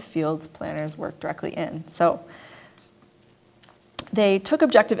number of the fields planners work directly in. So they took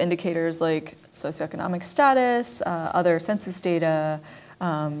objective indicators like socioeconomic status, other census data,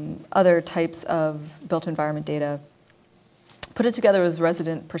 other types of built environment data, put it together with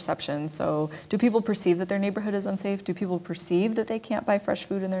resident perception. So do people perceive that their neighborhood is unsafe? Do people perceive that they can't buy fresh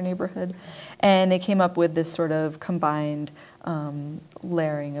food in their neighborhood? And they came up with this sort of combined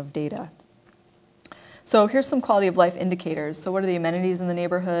layering of data. So here's some quality of life indicators. So what are the amenities in the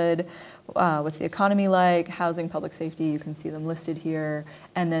neighborhood? What's the economy like? Housing, public safety, you can see them listed here.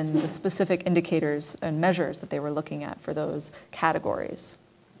 And then the specific indicators and measures that they were looking at for those categories.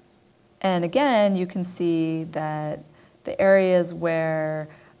 And again, you can see that the areas where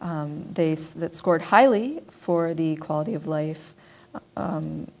that scored highly for the quality of life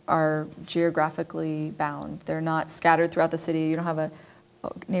are geographically bound. They're not scattered throughout the city. You don't have a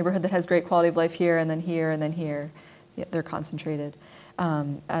neighborhood that has great quality of life here, and then here, and then here. They're concentrated,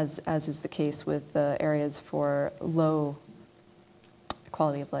 as is the case with the areas for low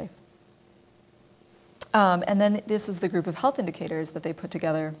quality of life. And then this is the group of health indicators that they put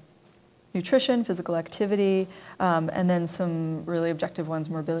together: nutrition, physical activity, and then some really objective ones: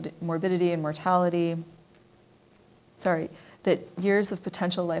 morbidity and mortality. That years of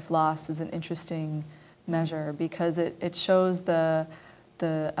potential life loss is an interesting measure because it shows the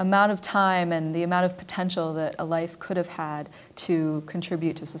amount of time and the amount of potential that a life could have had to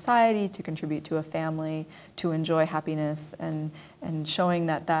contribute to society, to contribute to a family, to enjoy happiness, and showing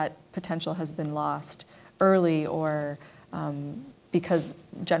that that potential has been lost early or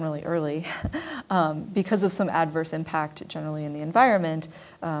generally early, because of some adverse impact generally in the environment,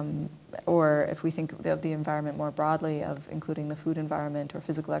 or if we think of the environment more broadly, of including the food environment or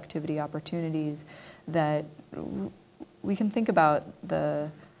physical activity opportunities, that we can think about the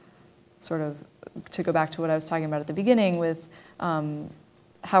sort of, to go back to what I was talking about at the beginning with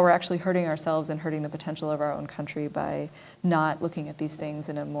how we're actually hurting ourselves and hurting the potential of our own country by not looking at these things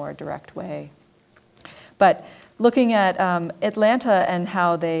in a more direct way. But looking at Atlanta and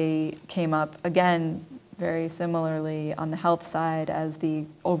how they came up, again, very similarly on the health side as the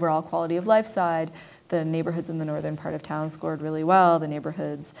overall quality of life side, the neighborhoods in the northern part of town scored really well. The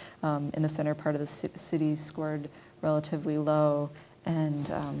neighborhoods in the center part of the city scored relatively low, and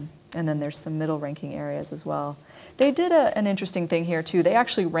then there's some middle ranking areas as well. They did an interesting thing here too. They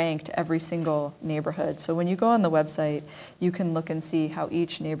actually ranked every single neighborhood. So when you go on the website, you can look and see how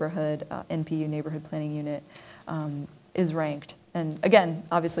each neighborhood, NPU neighborhood planning unit, is ranked. And again,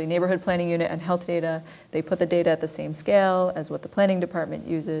 obviously neighborhood planning unit and health data, they put the data at the same scale as what the planning department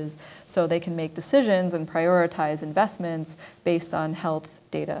uses, so they can make decisions and prioritize investments based on health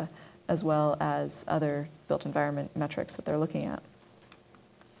data as well as other built environment metrics that they're looking at.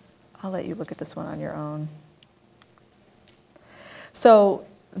 I'll let you look at this one on your own. So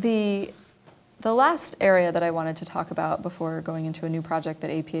the last area that I wanted to talk about before going into a new project that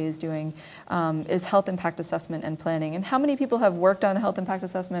APA is doing is health impact assessment and planning. And how many people have worked on a health impact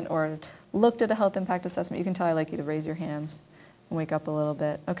assessment or looked at a health impact assessment? You can tell I like you to raise your hands and wake up a little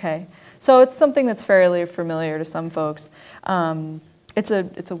bit. Okay, so it's something that's fairly familiar to some folks. It's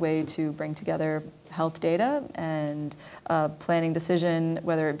a way to bring together health data and a planning decision,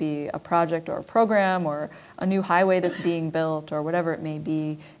 whether it be a project or a program or a new highway that's being built or whatever it may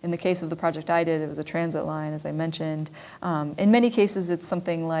be. In the case of the project I did, it was a transit line, as I mentioned. In many cases, it's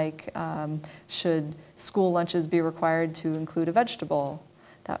something like, should school lunches be required to include a vegetable?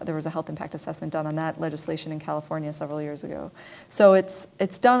 There was a health impact assessment done on that legislation in California several years ago. So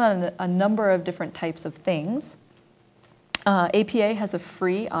it's done on a number of different types of things. APA has a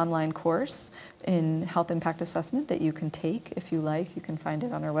free online course in health impact assessment that you can take if you like. You can find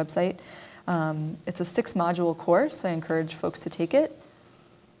it on our website. It's a 6-module course. I encourage folks to take it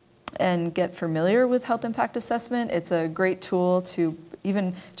and get familiar with health impact assessment. It's a great tool to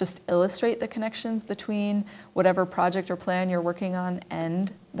even just illustrate the connections between whatever project or plan you're working on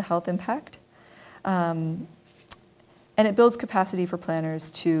and the health impact. And it builds capacity for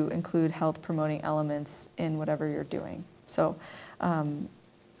planners to include health promoting elements in whatever you're doing. So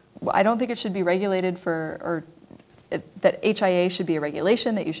I don't think it should be regulated that HIA should be a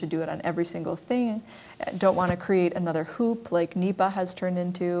regulation, that you should do it on every single thing. I don't want to create another hoop like NEPA has turned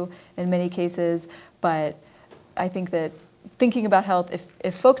into in many cases, but I think that thinking about health,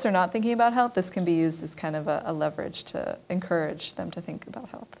 if folks are not thinking about health, this can be used as kind of a leverage to encourage them to think about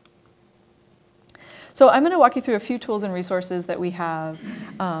health. So I'm going to walk you through a few tools and resources that we have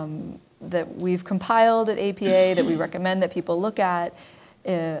that we've compiled at APA that we recommend that people look at.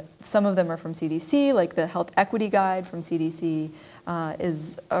 Some of them are from CDC, like the Health Equity Guide from CDC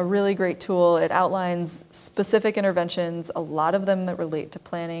is a really great tool. It outlines specific interventions, a lot of them that relate to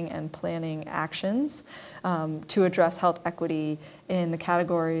planning and planning actions to address health equity in the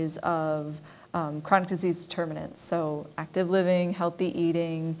categories of chronic disease determinants. So active living, healthy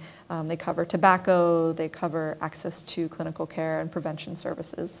eating, they cover tobacco, they cover access to clinical care and prevention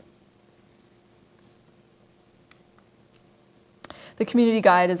services. The Community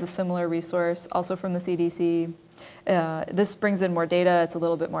Guide is a similar resource, also from the CDC. This brings in more data. It's a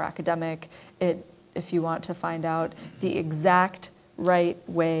little bit more academic. If you want to find out the exact right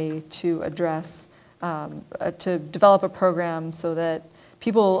way to address, to develop a program so that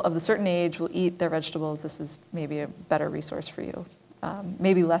people of a certain age will eat their vegetables, this is maybe a better resource for you.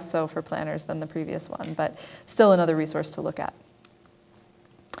 Maybe less so for planners than the previous one, but still another resource to look at.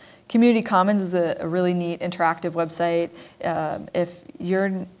 Community Commons is a really neat interactive website. If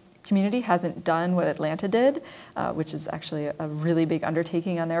your community hasn't done what Atlanta did, which is actually a really big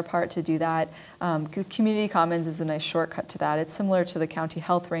undertaking on their part to do that, Community Commons is a nice shortcut to that. It's similar to the county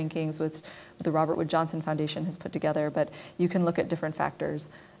health rankings which the Robert Wood Johnson Foundation has put together, but you can look at different factors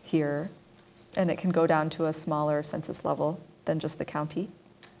here, and it can go down to a smaller census level than just the county.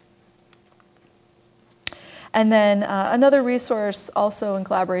 And then another resource, also in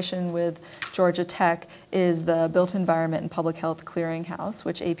collaboration with Georgia Tech, is the Built Environment and Public Health Clearinghouse,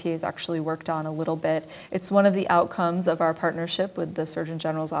 which APA has actually worked on a little bit. It's one of the outcomes of our partnership with the Surgeon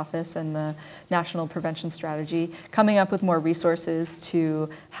General's Office and the National Prevention Strategy, coming up with more resources to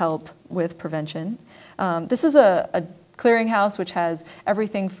help with prevention. This is a clearinghouse which has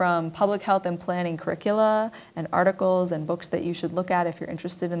everything from public health and planning curricula and articles and books that you should look at if you're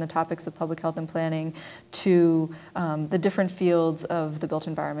interested in the topics of public health and planning, to the different fields of the built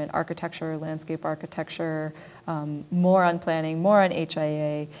environment, architecture, landscape architecture, more on planning, more on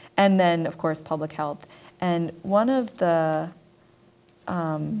HIA, and then of course public health. And one of the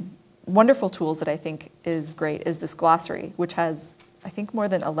wonderful tools that I think is great is this glossary, which has I think more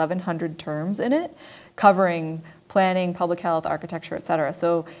than 1,100 terms in it, covering planning, public health, architecture, et cetera.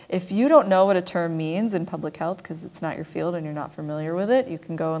 So if you don't know what a term means in public health because it's not your field and you're not familiar with it, you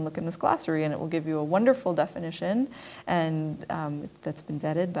can go and look in this glossary and it will give you a wonderful definition, and that's been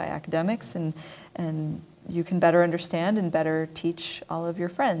vetted by academics, and you can better understand and better teach all of your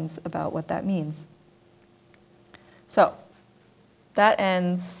friends about what that means. So that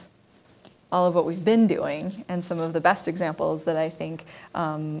ends all of what we've been doing and some of the best examples that I think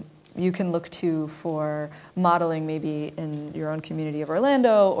you can look to for modeling maybe in your own community of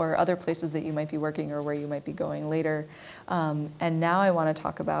Orlando or other places that you might be working or where you might be going later. And now I want to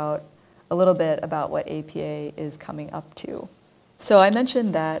talk about a little bit about what APA is coming up to. So I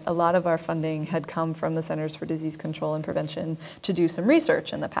mentioned that a lot of our funding had come from the Centers for Disease Control and Prevention to do some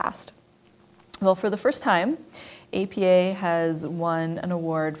research in the past. Well, for the first time, APA has won an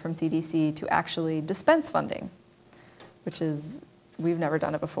award from CDC to actually dispense funding, which is, we've never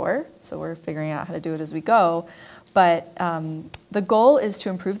done it before, so we're figuring out how to do it as we go. But the goal is to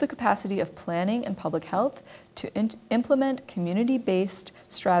improve the capacity of planning and public health to implement community-based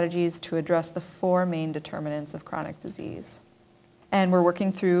strategies to address the 4 main determinants of chronic disease. And we're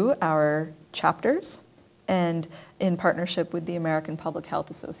working through our chapters and in partnership with the American Public Health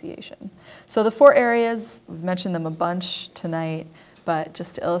Association. So the 4 areas, we've mentioned them a bunch tonight, but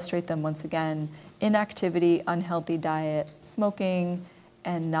just to illustrate them once again: inactivity, unhealthy diet, smoking,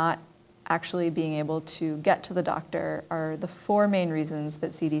 and not actually being able to get to the doctor are the 4 main reasons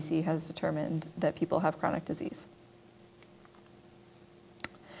that CDC has determined that people have chronic disease.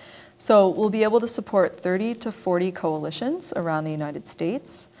 So we'll be able to support 30 to 40 coalitions around the United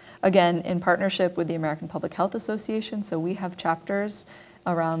States, again, in partnership with the American Public Health Association. So we have chapters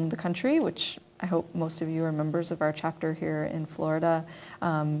around the country, which I hope most of you are members of our chapter here in Florida.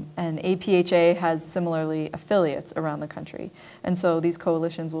 And APHA has similarly affiliates around the country. And so these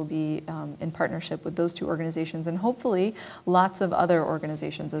coalitions will be in partnership with those two organizations and hopefully lots of other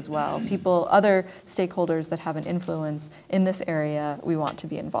organizations as well. Other stakeholders that have an influence in this area, we want to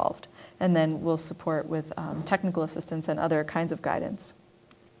be involved. And then we'll support with technical assistance and other kinds of guidance.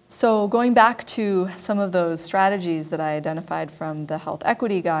 So going back to some of those strategies that I identified from the Health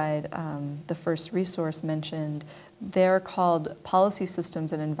Equity Guide, the first resource mentioned, they're called Policy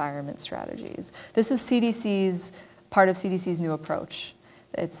Systems and Environment Strategies. This is part of CDC's new approach.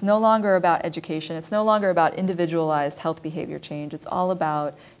 It's no longer about education. It's no longer about individualized health behavior change. It's all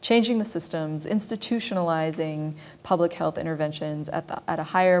about changing the systems, institutionalizing public health interventions at a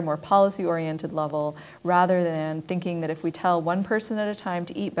higher, more policy-oriented level, rather than thinking that if we tell one person at a time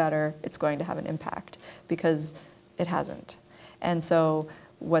to eat better, it's going to have an impact, because it hasn't. And so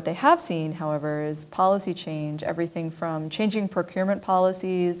what they have seen, however, is policy change, everything from changing procurement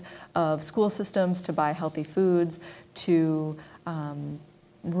policies of school systems to buy healthy foods, to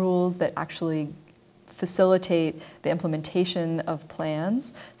rules that actually facilitate the implementation of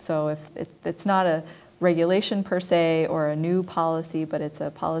plans. So if it's not a regulation per se or a new policy, but it's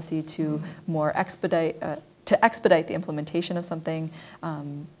a policy to more expedite the implementation of something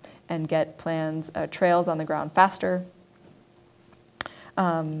and get plans, trails on the ground faster.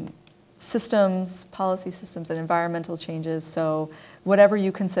 Policy systems and environmental changes. So whatever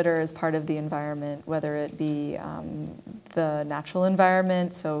you consider as part of the environment, whether it be the natural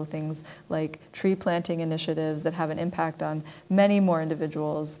environment, so things like tree planting initiatives that have an impact on many more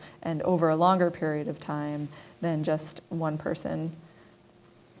individuals and over a longer period of time than just one person.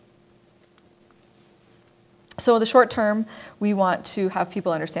 So in the short term, we want to have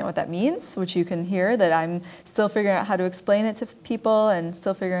people understand what that means, which you can hear that I'm still figuring out how to explain it to people and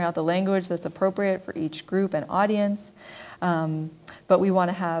still figuring out the language that's appropriate for each group and audience. But we want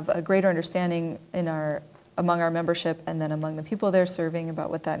to have a greater understanding among our membership and then among the people they're serving about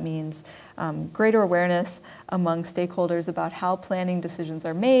what that means. Greater awareness among stakeholders about how planning decisions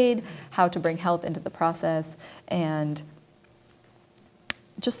are made, how to bring health into the process, and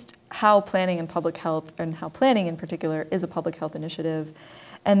just how planning and public health, and how planning in particular is a public health initiative,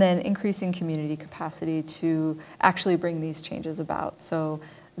 and then increasing community capacity to actually bring these changes about. So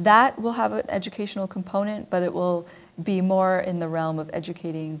that will have an educational component, but it will be more in the realm of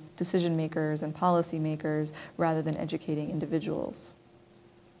educating decision makers and policy makers rather than educating individuals.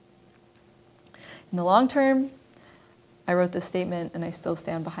 In the long term, I wrote this statement and I still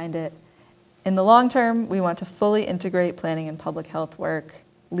stand behind it. In the long term, we want to fully integrate planning and public health work,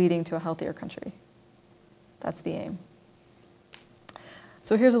 leading to a healthier country. That's the aim.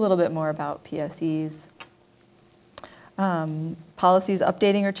 So here's a little bit more about PSEs. Policies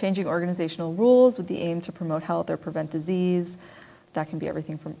updating or changing organizational rules with the aim to promote health or prevent disease. That can be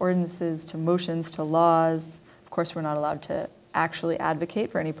everything from ordinances to motions to laws. Of course, we're not allowed to actually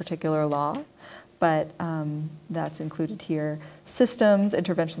advocate for any particular law, but that's included here. Systems,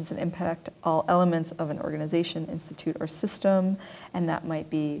 interventions that impact all elements of an organization, institute, or system, and that might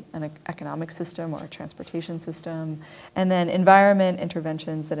be an economic system or a transportation system. And then environment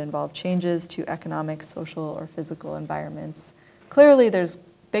interventions that involve changes to economic, social, or physical environments. Clearly, there's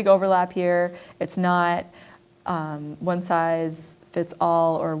big overlap here. It's not one size fits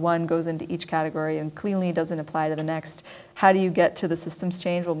all, or one goes into each category and cleanly doesn't apply to the next. How do you get to the systems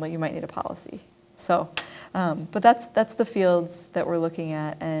change? Well, you might need a policy. So, but that's the fields that we're looking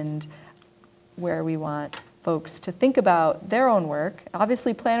at and where we want folks to think about their own work.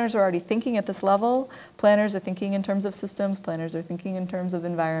 Obviously, planners are already thinking at this level. Planners are thinking in terms of systems. Planners are thinking in terms of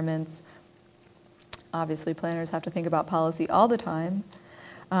environments. Obviously, planners have to think about policy all the time.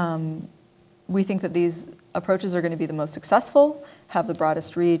 We think that these approaches are going to be the most successful, have the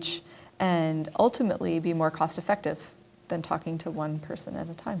broadest reach, and ultimately be more cost-effective than talking to one person at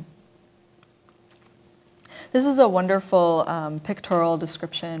a time. This is a wonderful pictorial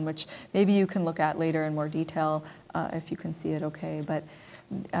description, which maybe you can look at later in more detail if you can see it okay, but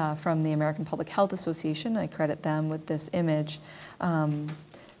from the American Public Health Association, I credit them with this image.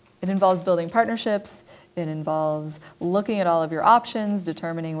 It involves building partnerships. It involves looking at all of your options,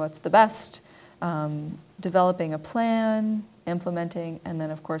 determining what's the best, developing a plan, implementing, and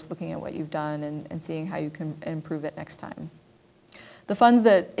then of course looking at what you've done and seeing how you can improve it next time. The funds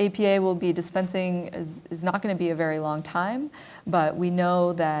that APA will be dispensing is not going to be a very long time, but we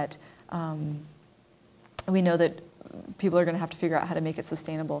know that people are going to have to figure out how to make it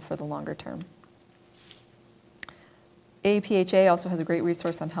sustainable for the longer term. APHA also has a great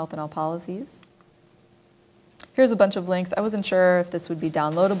resource on health and all policies. here's a bunch of links. I wasn't sure if this would be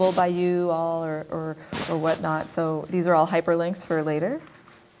downloadable by you all or whatnot, so these are all hyperlinks for later.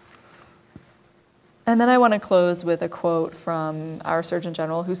 And then I want to close with a quote from our Surgeon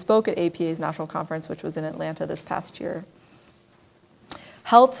General who spoke at APA's National Conference, which was in Atlanta this past year.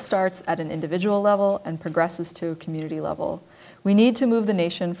 Health starts at an individual level and progresses to a community level. We need to move the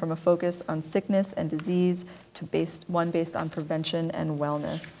nation from a focus on sickness and disease to one based on prevention and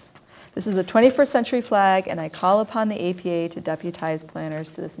wellness. This is a 21st century flag, and I call upon the APA to deputize planners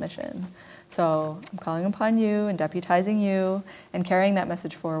to this mission. So I'm calling upon you and deputizing you and carrying that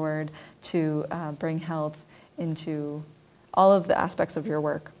message forward to bring health into all of the aspects of your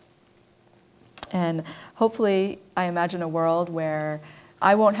work. And hopefully, I imagine a world where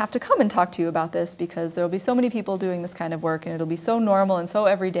I won't have to come and talk to you about this because there will be so many people doing this kind of work, and it'll be so normal and so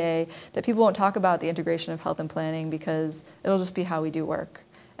everyday that people won't talk about the integration of health and planning because it'll just be how we do work.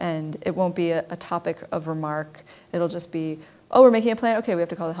 And it won't be a topic of remark. It'll just be, oh, we're making a plan. Okay, we have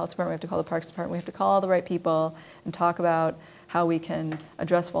to call the health department, we have to call the parks department, we have to call all the right people and talk about how we can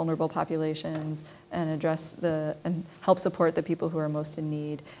address vulnerable populations and and help support the people who are most in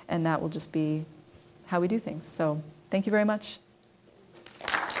need. And that will just be how we do things. So thank you very much.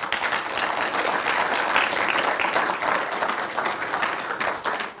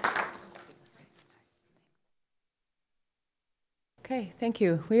 Okay, thank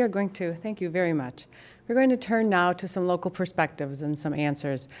you. Thank you very much. We're going to turn now to some local perspectives and some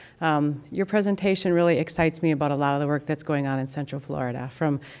answers. Your presentation really excites me about a lot of the work that's going on in Central Florida,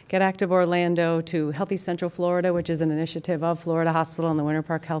 from Get Active Orlando to Healthy Central Florida, which is an initiative of Florida Hospital and the Winter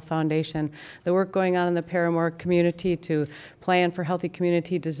Park Health Foundation, the work going on in the Paramore community to plan for healthy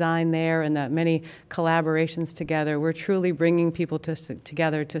community design there, and the many collaborations together. We're truly bringing people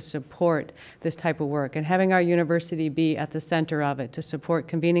together to support this type of work, and having our university be at the center of it, to support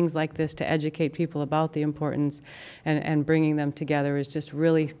convenings like this, to educate people about the importance and bringing them together is just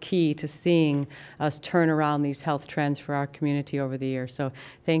really key to seeing us turn around these health trends for our community over the years. So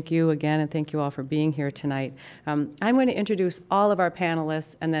thank you again, and thank you all for being here tonight. I'm going to introduce all of our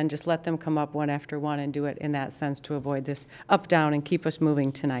panelists and then just let them come up one after one and do it in that sense to avoid this up-down and keep us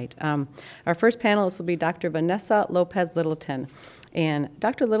moving tonight. Our first panelist will be Dr. Vanessa Lopez-Littleton. And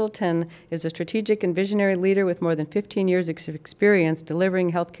Dr. Littleton is a strategic and visionary leader with more than 15 years of experience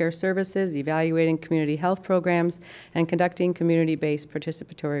delivering healthcare services, evaluating community health programs, and conducting community-based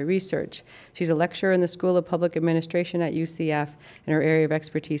participatory research. She's a lecturer in the School of Public Administration at UCF, and her area of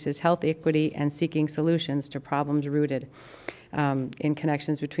expertise is health equity and seeking solutions to problems rooted in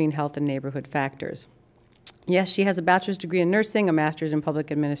connections between health and neighborhood factors. Yes, she has a bachelor's degree in nursing, a master's in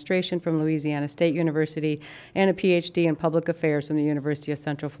public administration from Louisiana State University, and a PhD in public affairs from the University of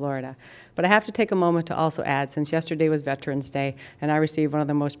Central Florida. But I have to take a moment to also add, since yesterday was Veterans Day, and I received one of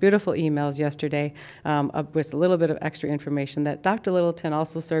the most beautiful emails yesterday with a little bit of extra information, that Dr. Littleton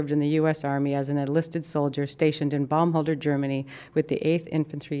also served in the U.S. Army as an enlisted soldier stationed in Baumholder, Germany, with the 8th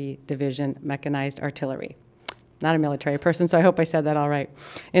Infantry Division Mechanized Artillery. Not a military person, so I hope I said that all right.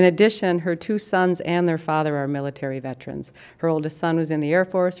 In addition, her 2 sons and their father are military veterans. Her oldest son was in the Air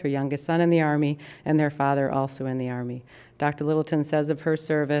Force, her youngest son in the Army, and their father also in the Army. Dr. Littleton says of her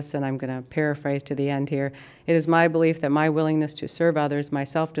service, and I'm going to paraphrase to the end here, "It is my belief that my willingness to serve others, my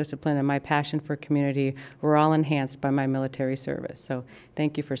self-discipline, and my passion for community were all enhanced by my military service." So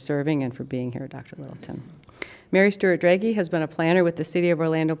thank you for serving and for being here, Dr. Littleton. Mary Stewart Draghi has been a planner with the City of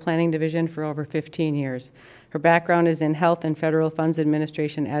Orlando Planning Division for over 15 years. Her background is in health and federal funds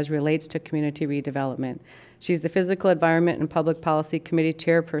administration as relates to community redevelopment. She's the Physical Environment and Public Policy Committee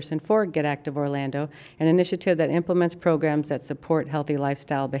chairperson for Get Active Orlando, an initiative that implements programs that support healthy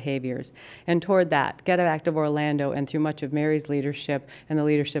lifestyle behaviors. And toward that, Get Active Orlando, and through much of Mary's leadership and the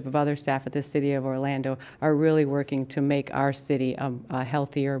leadership of other staff at the City of Orlando, are really working to make our city a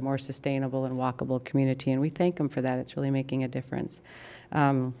healthier, more sustainable, and walkable community. And we thank them for that. It's really making a difference.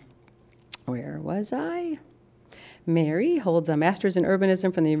 Where was I? Mary holds a master's in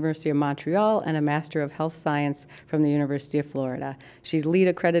urbanism from the University of Montreal and a master of health science from the University of Florida. She's lead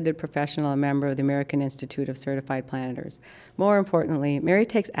accredited professional and member of the American Institute of Certified Planners. More importantly, Mary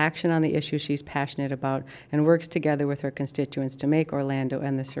takes action on the issues she's passionate about and works together with her constituents to make Orlando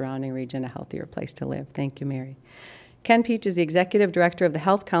and the surrounding region a healthier place to live. Thank you, Mary. Ken Peach is the Executive Director of the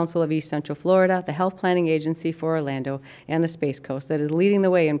Health Council of East Central Florida, the health planning agency for Orlando and the Space Coast that is leading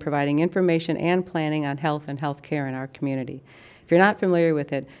the way in providing information and planning on health and health care in our community. If you're not familiar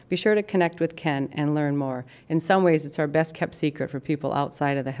with it, be sure to connect with Ken and learn more. In some ways, it's our best kept secret for people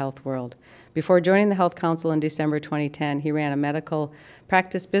outside of the health world. Before joining the Health Council in December 2010, he ran a medical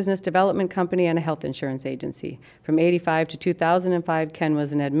practice business development company and a health insurance agency. From '85 to 2005, Ken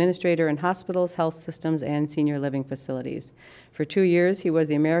was an administrator in hospitals, health systems, and senior living facilities. For 2 years, he was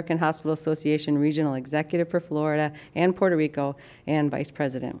the American Hospital Association Regional Executive for Florida and Puerto Rico and Vice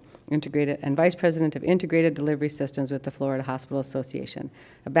President of Integrated Delivery Systems with the Florida Hospital Association,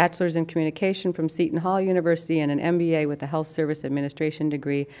 a bachelor's in communication from Seton Hall University, and an MBA with a health service administration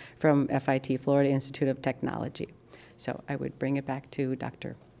degree from FIT, Florida Institute of Technology. So I would bring it back to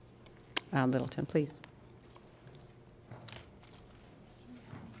Dr. Littleton, please.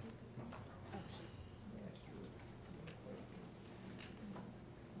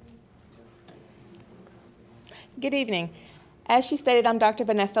 Good evening. As she stated, I'm Dr.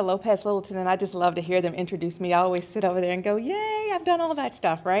 Vanessa Lopez Littleton, and I just love to hear them introduce me. I always sit over there and go, yay, I've done all that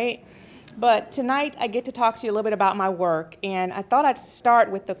stuff, right? But tonight, I get to talk to you a little bit about my work, and I thought I'd start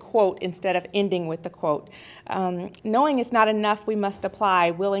with the quote instead of ending with the quote. Knowing is not enough, we must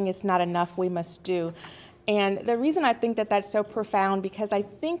apply. Willing is not enough, we must do. And the reason I think that that's so profound, because I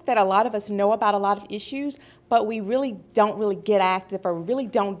think that a lot of us know about a lot of issues, but we really don't get active or really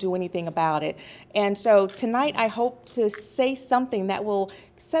don't do anything about it. And so tonight I hope to say something that will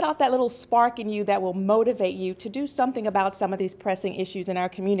set off that little spark in you that will motivate you to do something about some of these pressing issues in our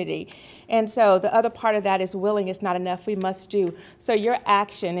community. And so the other part of that is willing is not enough, we must do. So your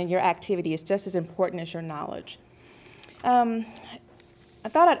action and your activity is just as important as your knowledge. I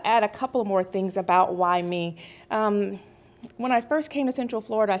thought I'd add a couple more things about why me. When I first came to Central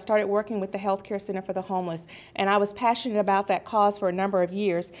Florida, I started working with the Healthcare Center for the Homeless, and I was passionate about that cause for a number of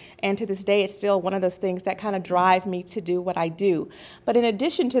years, and to this day it's still one of those things that kind of drive me to do what I do. But in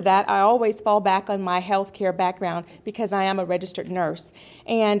addition to that, I always fall back on my healthcare background because I am a registered nurse.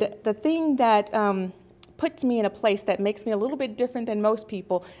 And the thing that puts me in a place that makes me a little bit different than most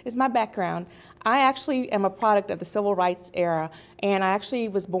people is my background. I actually am a product of the civil rights era, and I actually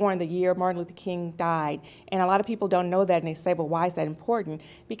was born the year Martin Luther King died. And a lot of people don't know that, and they say, well, why is that important?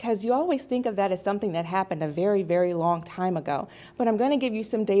 Because you always think of that as something that happened a very, very long time ago. But I'm going to give you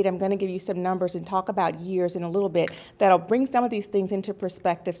some data, I'm going to give you some numbers, and talk about years in a little bit that'll bring some of these things into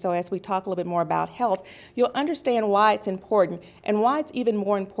perspective. So as we talk a little bit more about health, you'll understand why it's important, and why it's even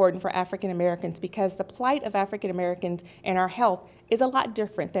more important for African Americans, because the plight of African Americans and our health is a lot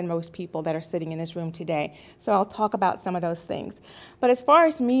different than most people that are sitting in this room today. So I'll talk about some of those things. But as far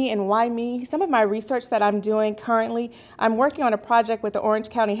as me and why me, some of my research that I'm doing currently, I'm working on a project with the Orange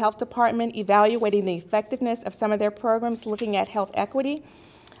County Health Department evaluating the effectiveness of some of their programs looking at health equity.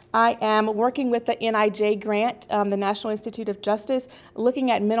 I am working with the NIJ grant, the National Institute of Justice,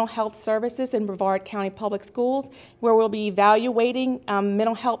 looking at mental health services in Brevard County Public Schools, where we'll be evaluating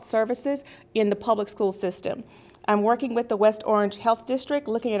mental health services in the public school system. I'm working with the West Orange Health District,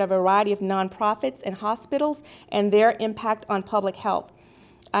 looking at a variety of nonprofits and hospitals and their impact on public health.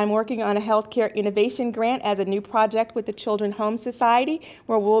 I'm working on a healthcare innovation grant as a new project with the Children's Home Society,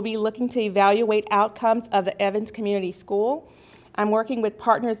 where we'll be looking to evaluate outcomes of the Evans Community School. I'm working with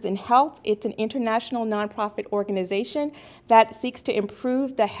Partners in Health. It's an international nonprofit organization that seeks to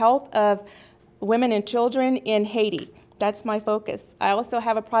improve the health of women and children in Haiti. That's my focus. I also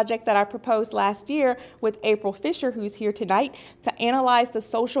have a project that I proposed last year with April Fisher, who's here tonight, to analyze the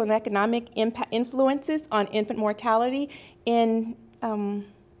social and economic influences on infant mortality in, can't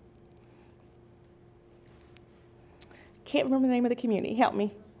remember the name of the community, help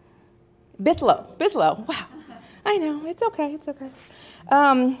me. Bithlo, wow. I know, it's okay, it's okay.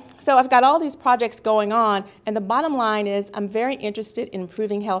 So I've got all these projects going on, and the bottom line is I'm very interested in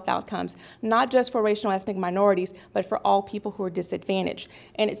improving health outcomes, not just for racial and ethnic minorities, but for all people who are disadvantaged.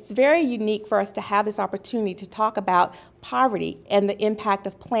 And it's very unique for us to have this opportunity to talk about poverty and the impact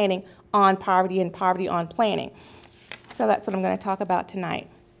of planning on poverty and poverty on planning. So that's what I'm going to talk about tonight.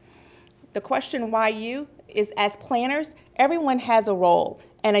 The question, why you, is as planners, everyone has a role,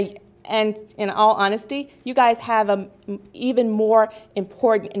 and in all honesty, you guys have an even more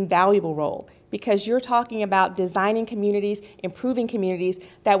important and valuable role, because you're talking about designing communities, improving communities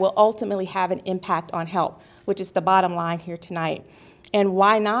that will ultimately have an impact on health, which is the bottom line here tonight. And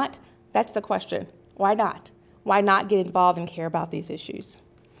why not? That's the question. Why not? Why not get involved and care about these issues?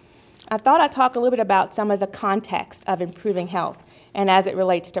 I thought I'd talk a little bit about some of the context of improving health and as it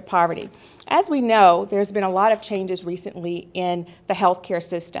relates to poverty. As we know, there's been a lot of changes recently in the healthcare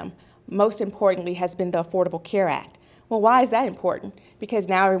system. Most importantly has been the Affordable Care Act. Well, why is that important? Because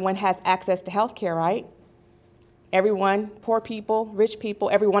now everyone has access to health care, right? Everyone, poor people, rich people,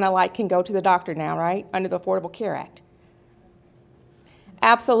 everyone alike can go to the doctor now, right? Under the Affordable Care Act.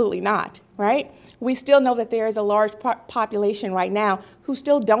 Absolutely not, right? We still know that there is a large population right now who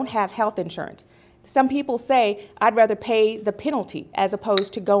still don't have health insurance. Some people say, I'd rather pay the penalty as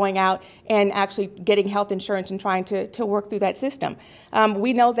opposed to going out and actually getting health insurance and trying to work through that system.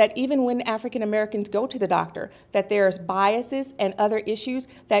 We know that even when African Americans go to the doctor, that there's biases and other issues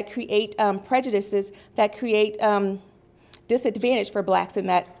that create prejudices, that create disadvantage for blacks in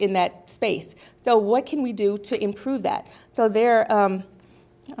that space. So what can we do to improve that? So there are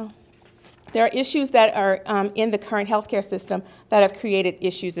issues that are in the current healthcare system that have created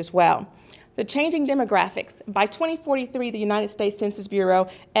issues as well. The changing demographics. By 2043, the United States Census Bureau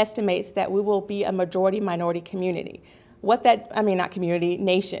estimates that we will be a majority-minority community.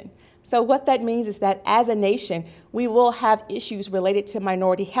 Nation. So what that means is that as a nation, we will have issues related to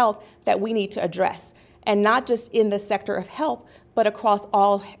minority health that we need to address. And not just in the sector of health, but across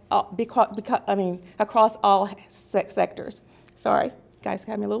all, across all sectors. Sorry, guys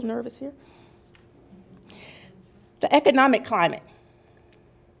got me a little nervous here. The economic climate.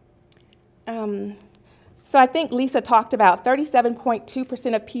 So I think Lisa talked about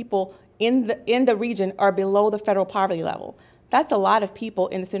 37.2% of people in the region are below the federal poverty level. That's a lot of people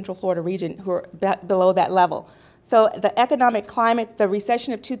in the Central Florida region who are below that level. So the economic climate, the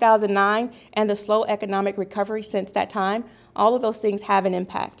recession of 2009, and the slow economic recovery since that time, all of those things have an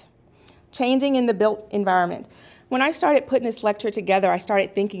impact. Changing in the built environment. When I started putting this lecture together, I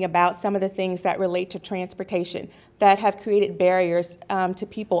started thinking about some of the things that relate to transportation that have created barriers to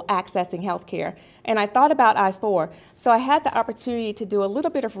people accessing health care. And I thought about I-4. So I had the opportunity to do a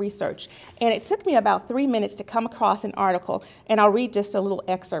little bit of research. And it took me about 3 minutes to come across an article, and I'll read just a little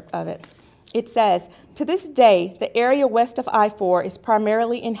excerpt of it. It says, to this day, the area west of I-4 is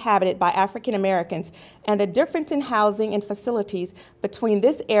primarily inhabited by African Americans, and the difference in housing and facilities between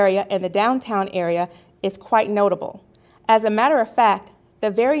this area and the downtown area is quite notable. As a matter of fact, the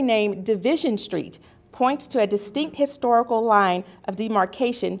very name Division Street points to a distinct historical line of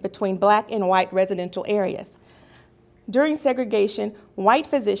demarcation between black and white residential areas. During segregation, white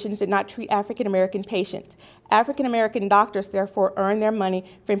physicians did not treat African American patients. African American doctors therefore earned their money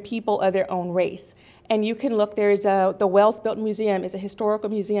from people of their own race. And you can look, there's the Wells Built Museum is a historical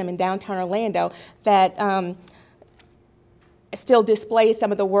museum in downtown Orlando that still displays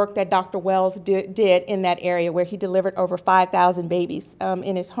some of the work that Dr. Wells did in that area, where he delivered over 5,000 babies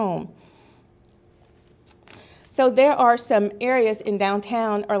in his home. So there are some areas in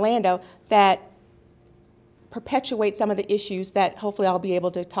downtown Orlando that perpetuate some of the issues that hopefully I'll be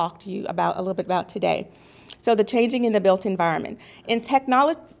able to talk to you about a little bit about today. So the changing in the built environment. In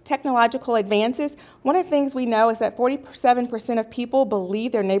technological advances, one of the things we know is that 47% of people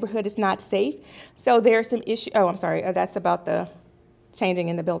believe their neighborhood is not safe. So there's some issue, that's about the changing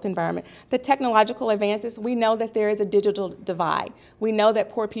in the built environment. The technological advances, we know that there is a digital divide. We know that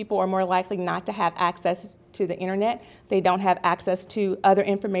poor people are more likely not to have access to the internet. They don't have access to other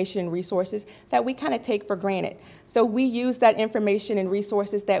information and resources that we kind of take for granted. So we use that information and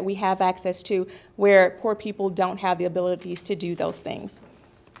resources that we have access to where poor people don't have the abilities to do those things.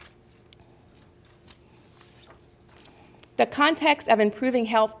 The context of improving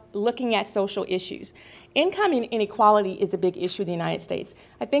health, looking at social issues. Income inequality is a big issue in the United States.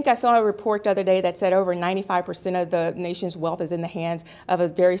 I think I saw a report the other day that said over 95% of the nation's wealth is in the hands of a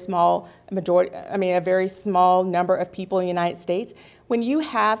very small a very small number of people in the United States. When you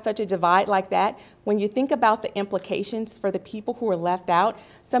have such a divide like that, when you think about the implications for the people who are left out,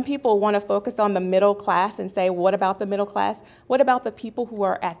 some people want to focus on the middle class and say, what about the middle class? What about the people who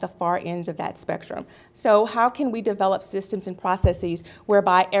are at the far ends of that spectrum? So how can we develop systems and processes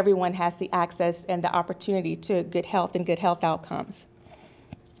whereby everyone has the access and the opportunity to good health and good health outcomes?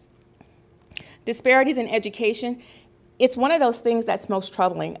 Disparities in education. It's one of those things that's most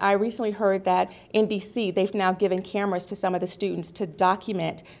troubling. I recently heard that in DC, they've now given cameras to some of the students to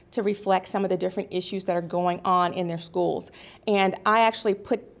document, to reflect some of the different issues that are going on in their schools. And I actually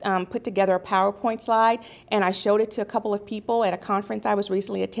put together a PowerPoint slide, and I showed it to a couple of people at a conference I was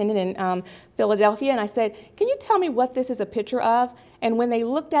recently attending in Philadelphia, and I said, can you tell me what this is a picture of? And when they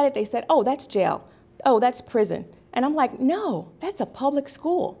looked at it, they said, oh, that's jail. Oh, that's prison. And I'm like, no, that's a public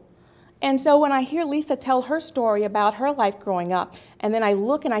school. And so when I hear Lisa tell her story about her life growing up, and then I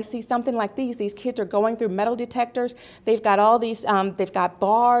look and I see something like these kids are going through metal detectors. They've got all these, they've got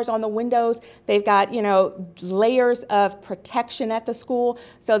bars on the windows. They've got, layers of protection at the school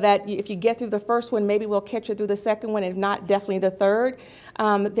so that if you get through the first one, maybe we'll catch you through the second one, if not, definitely the third.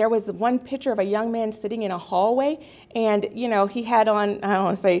 There was one picture of a young man sitting in a hallway, and, he had on, I don't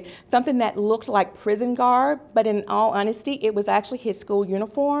want to say, something that looked like prison garb, but in all honesty, it was actually his school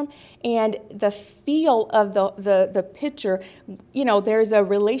uniform. And the feel of the picture, there's a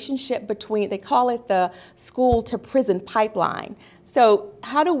relationship between, they call it the school to prison pipeline. So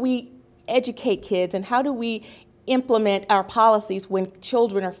how do we educate kids, and how do we implement our policies when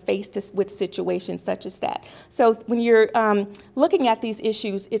children are faced with situations such as that? So when you're looking at these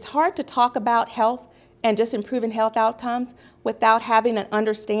issues, it's hard to talk about health and just improving health outcomes without having an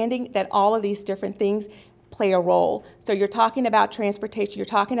understanding that all of these different things play a role. So you're talking about transportation, you're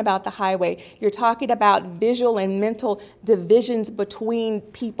talking about the highway, you're talking about visual and mental divisions between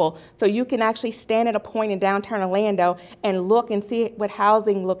people. So you can actually stand at a point in downtown Orlando and look and see what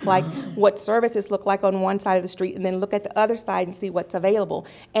housing look like, what services look like on one side of the street, and then look at the other side and see what's available.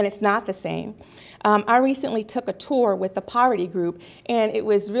 And it's not the same. I recently took a tour with the poverty group, and it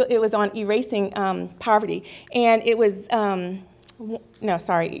was on erasing poverty, and it was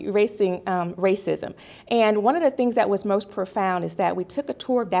erasing racism. And one of the things that was most profound is that we took a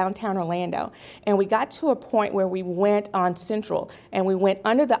tour of downtown Orlando, and we got to a point where we went on Central, and we went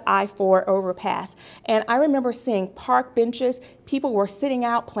under the I-4 overpass. And I remember seeing park benches. People were sitting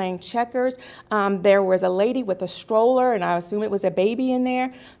out playing checkers. There was a lady with a stroller, and I assume it was a baby in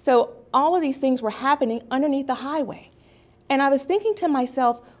there. So all of these things were happening underneath the highway. And I was thinking to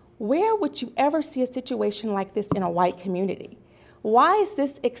myself, where would you ever see a situation like this in a white community? Why is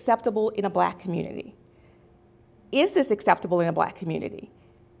this acceptable in a black community? Is this acceptable in a black community?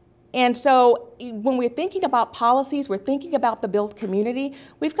 And so when we're thinking about policies, we're thinking about the built community,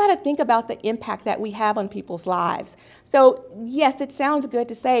 we've got to think about the impact that we have on people's lives. So yes, it sounds good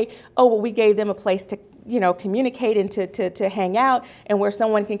to say, oh, well, we gave them a place to communicate and to hang out, and where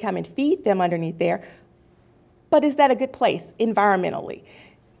someone can come and feed them underneath there. But is that a good place environmentally?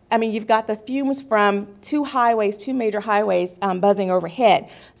 I mean, you've got the fumes from two major highways buzzing overhead.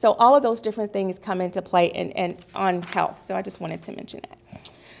 So all of those different things come into play and on health. So I just wanted to mention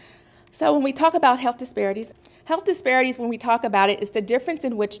that. So when we talk about health disparities, when we talk about it, is the difference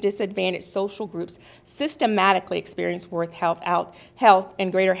in which disadvantaged social groups systematically experience worse health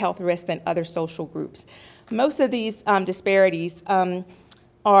and greater health risks than other social groups. Most of these disparities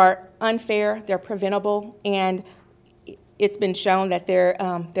are unfair, they're preventable, and it's been shown that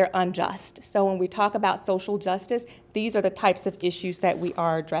they're unjust. So when we talk about social justice, these are the types of issues that we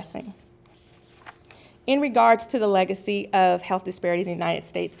are addressing. In regards to the legacy of health disparities in the United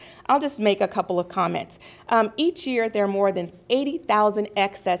States, I'll just make a couple of comments. Each year, there are more than 80,000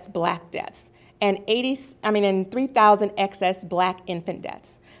 excess black deaths and 3,000 excess black infant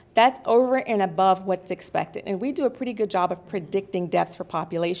deaths. That's over and above what's expected. And we do a pretty good job of predicting deaths for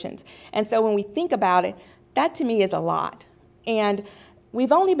populations. And so when we think about it, that to me is a lot. And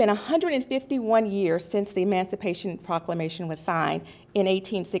we've only been 151 years since the Emancipation Proclamation was signed in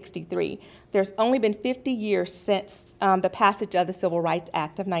 1863. There's only been 50 years since the passage of the Civil Rights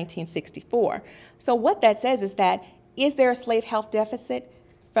Act of 1964. So what that says is that, is there a slave health deficit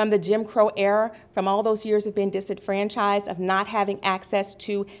from the Jim Crow era, from all those years of being disenfranchised, of not having access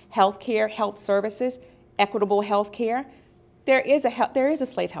to health care, health services, equitable health care? There is a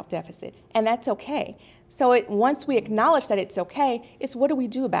slave health deficit, and that's okay. So once we acknowledge that it's okay, it's what do we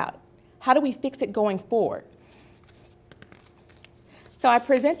do about it? How do we fix it going forward? So I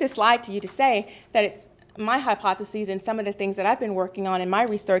present this slide to you to say that it's my hypotheses and some of the things that I've been working on in my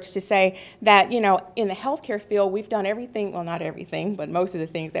research to say that, in the healthcare field, we've done everything, well, not everything, but most of the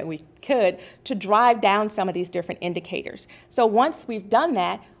things that we could to drive down some of these different indicators. So once we've done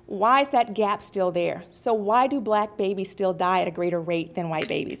that, why is that gap still there? So why do black babies still die at a greater rate than white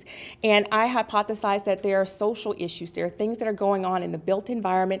babies? And I hypothesize that there are social issues. There are things that are going on in the built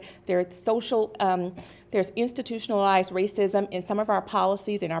environment. There's institutionalized racism in some of our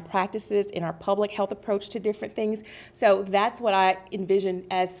policies, in our practices, in our public health approach to different things. So that's what I envision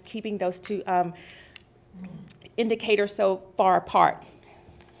as keeping those two indicators so far apart.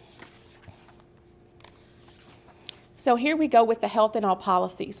 So here we go with the health in all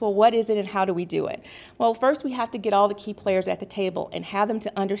policies. Well, what is it and how do we do it? Well, first we have to get all the key players at the table and have them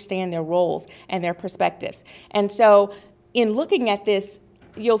to understand their roles and their perspectives. And so in looking at this,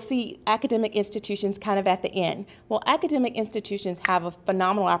 you'll see academic institutions kind of at the end. Well, academic institutions have a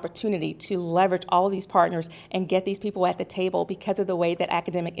phenomenal opportunity to leverage all of these partners and get these people at the table because of the way that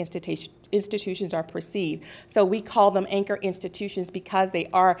academic institutions are perceived. So we call them anchor institutions because they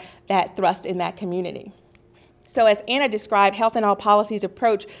are that thrust in that community. So as Anna described, health in all policies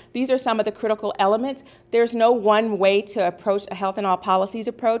approach, these are some of the critical elements. There's no one way to approach a health in all policies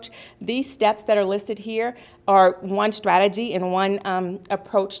approach. These steps that are listed here are one strategy and one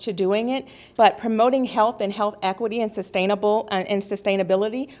approach to doing it. But promoting health and health equity and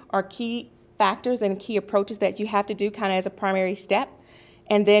sustainability are key factors and key approaches that you have to do kind of as a primary step.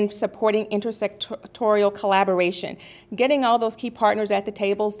 and then supporting intersectorial collaboration. Getting all those key partners at the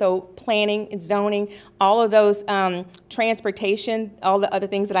table, so planning and zoning, all of those transportation, all the other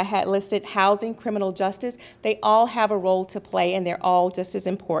things that I had listed, housing, criminal justice, they all have a role to play, and they're all just as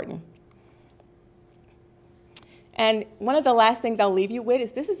important. And one of the last things I'll leave you with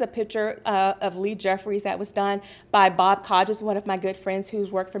is this is a picture of Lee Jeffries that was done by Bob Codges, one of my good friends who's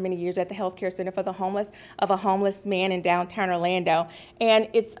worked for many years at the Healthcare Center for the Homeless, of a homeless man in downtown Orlando. And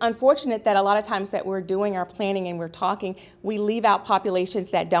it's unfortunate that a lot of times that we're doing our planning and we're talking, we leave out populations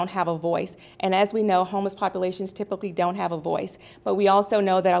that don't have a voice. And as we know, homeless populations typically don't have a voice. But we also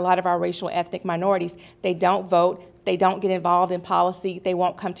know that a lot of our racial ethnic minorities, they don't vote, they don't get involved in policy, they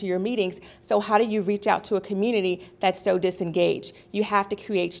won't come to your meetings. So how do you reach out to a community that's so disengaged? You have to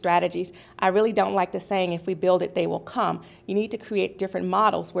create strategies. I really don't like the saying, if we build it, they will come. You need to create different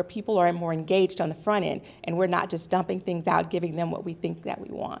models where people are more engaged on the front end, and we're not just dumping things out, giving them what we think that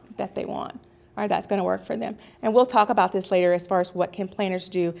they want. All right, that's going to work for them. And we'll talk about this later as far as what can planners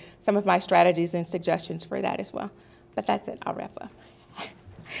do, some of my strategies and suggestions for that as well. But that's it, I'll wrap up.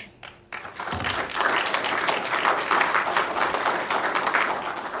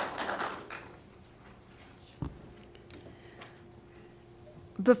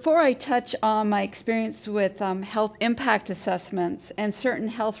 Before I touch on my experience with health impact assessments and certain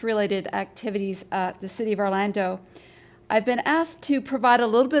health-related activities at the City of Orlando, I've been asked to provide a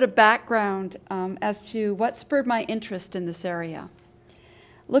little bit of background as to what spurred my interest in this area.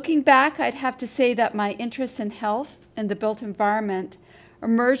 Looking back, I'd have to say that my interest in health and the built environment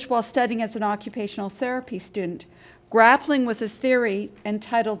emerged while studying as an occupational therapy student, grappling with a theory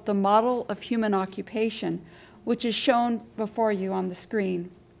entitled The Model of Human Occupation, which is shown before you on the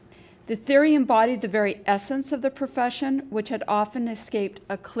screen. The theory embodied the very essence of the profession, which had often escaped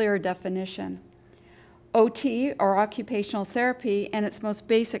a clear definition. OT, or occupational therapy, in its most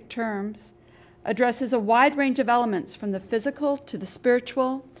basic terms, addresses a wide range of elements from the physical to the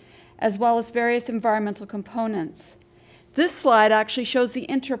spiritual, as well as various environmental components. This slide actually shows the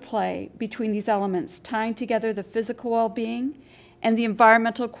interplay between these elements, tying together the physical well-being and the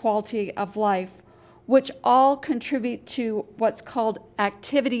environmental quality of life, which all contribute to what's called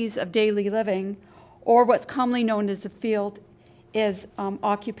activities of daily living, or what's commonly known as the field is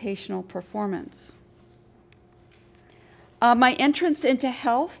occupational performance. My entrance into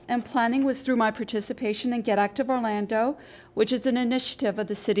health and planning was through my participation in Get Active Orlando, which is an initiative of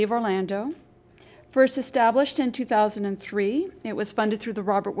the City of Orlando. First established in 2003, it was funded through the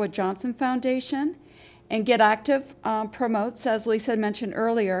Robert Wood Johnson Foundation. And Get Active promotes, as Lisa mentioned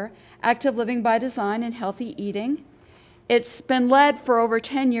earlier, active living by design and healthy eating. It's been led for over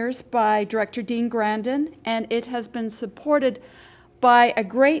 10 years by Director Dean Grandin, and it has been supported by a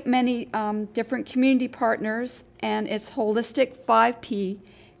great many different community partners and its holistic 5P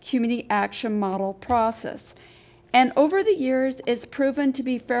community action model process. And over the years, it's proven to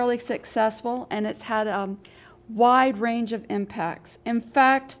be fairly successful, and it's had a wide range of impacts. In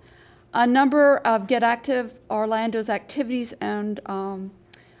fact, a number of Get Active Orlando's activities and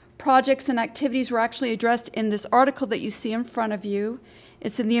projects and activities were actually addressed in this article that you see in front of you.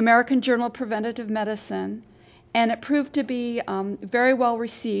 It's in the American Journal of Preventive Medicine, and it proved to be very well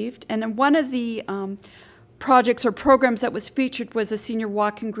received. And then one of the projects or programs that was featured was a senior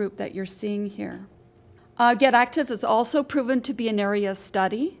walking group that you're seeing here. Get Active has also proven to be an area of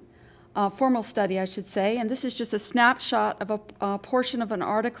study, formal study, I should say, and this is just a snapshot of a portion of an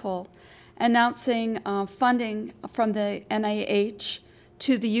article announcing funding from the NIH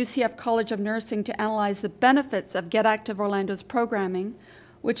to the UCF College of Nursing to analyze the benefits of Get Active Orlando's programming,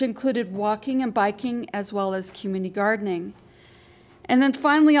 which included walking and biking as well as community gardening. And then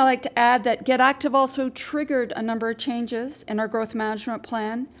finally, I'd like to add that Get Active also triggered a number of changes in our growth management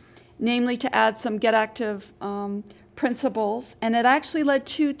plan, namely to add some Get Active principles, and it actually led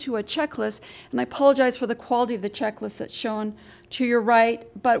to a checklist, and I apologize for the quality of the checklist that's shown to your right,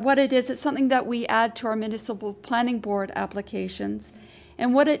 but what it is, it's something that we add to our municipal planning board applications,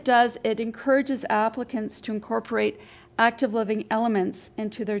 and what it does, it encourages applicants to incorporate active living elements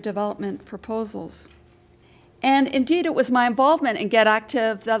into their development proposals. And indeed, it was my involvement in Get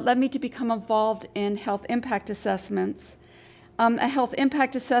Active that led me to become involved in health impact assessments. A health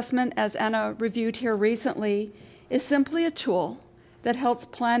impact assessment, as Anna reviewed here recently, is simply a tool that helps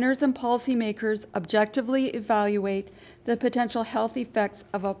planners and policymakers objectively evaluate the potential health effects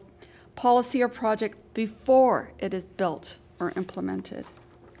of a policy or project before it is built or implemented.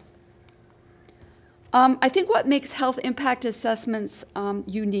 I think what makes health impact assessments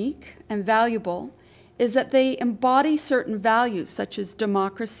unique and valuable is that they embody certain values such as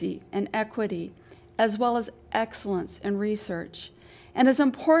democracy and equity, as well as excellence in research. And as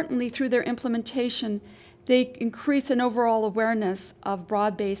importantly, through their implementation, they increase an overall awareness of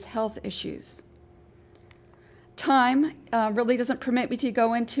broad-based health issues. Time really doesn't permit me to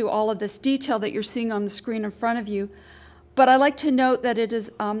go into all of this detail that you're seeing on the screen in front of you, but I like to note that it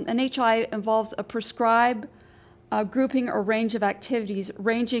is an HI involves a prescribed grouping or range of activities,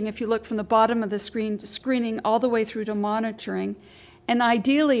 ranging, if you look from the bottom of the screen, to screening all the way through to monitoring, and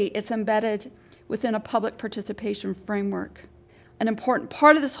ideally it's embedded within a public participation framework. An important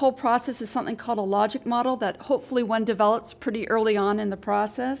part of this whole process is something called a logic model that hopefully one develops pretty early on in the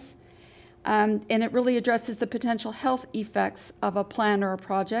process. And it really addresses the potential health effects of a plan or a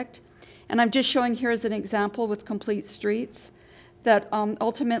project. And I'm just showing here as an example with complete streets that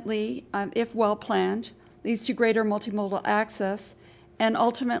ultimately, if well planned, leads to greater multimodal access and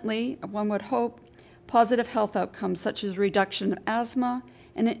ultimately, one would hope, positive health outcomes such as reduction of asthma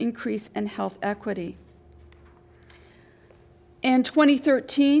and an increase in health equity. In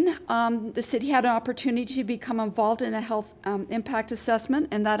 2013, the city had an opportunity to become involved in a health impact assessment,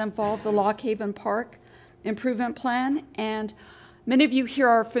 and that involved the Lock Haven Park Improvement Plan. And many of you here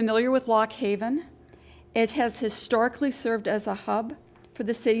are familiar with Lock Haven. It has historically served as a hub for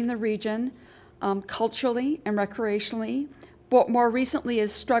the city and the region, culturally and recreationally, but more recently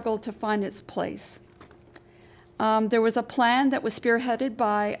has struggled to find its place. There was a plan that was spearheaded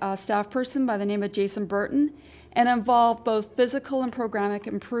by a staff person by the name of Jason Burton, and involved both physical and programmatic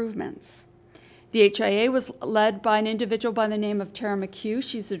improvements. The HIA was led by an individual by the name of Tara McHugh.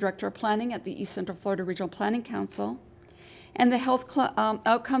 She's the Director of Planning at the East Central Florida Regional Planning Council. And the health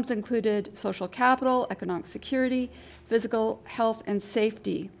outcomes included social capital, economic security, physical health, and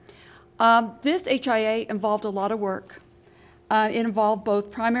safety. This HIA involved a lot of work. It involved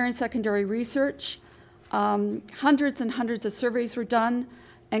both primary and secondary research. Hundreds and hundreds of surveys were done,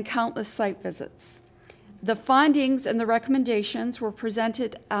 and countless site visits. The findings and the recommendations were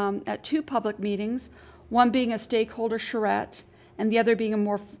presented at two public meetings, one being a stakeholder charrette and the other being a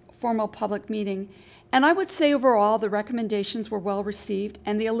more formal public meeting. And I would say overall the recommendations were well received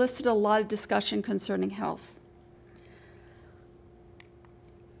and they elicited a lot of discussion concerning health.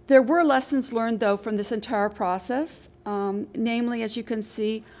 There were lessons learned, though, from this entire process, namely, as you can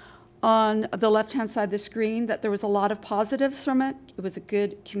see on the left-hand side of the screen, that there was a lot of positives from it. It was a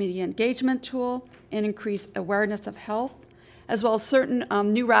good community engagement tool and increased awareness of health, as well as certain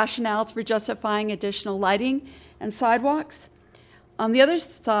new rationales for justifying additional lighting and sidewalks. On the other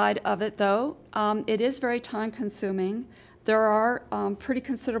side of it, though, it is very time-consuming. There are pretty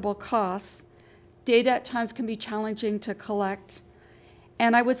considerable costs. Data at times can be challenging to collect.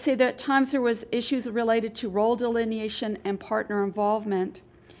 And I would say that at times there was issues related to role delineation and partner involvement.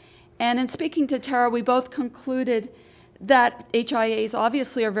 And in speaking to Tara, we both concluded that HIAs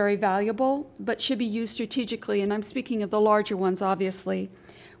obviously are very valuable, but should be used strategically, and I'm speaking of the larger ones, obviously,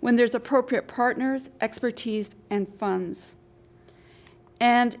 when there's appropriate partners, expertise, and funds.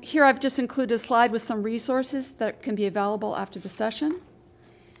 And here I've just included a slide with some resources that can be available after the session.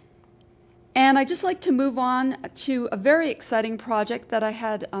 And I'd just like to move on to a very exciting project that I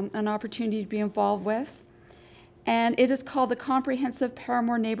had an opportunity to be involved with. And it is called the Comprehensive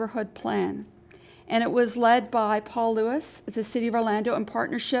Paramore Neighborhood Plan. And it was led by Paul Lewis at the City of Orlando in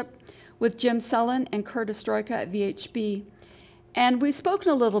partnership with Jim Sellon and Curtis Stroika at VHB. And we've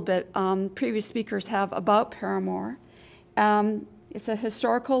spoken a little bit, previous speakers have, about Paramore. It's a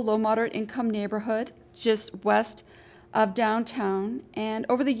historical low-moderate income neighborhood just west of downtown. And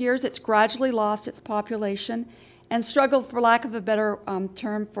over the years, it's gradually lost its population and struggled, for lack of a better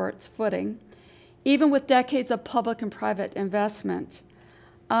term, for its footing, even with decades of public and private investment.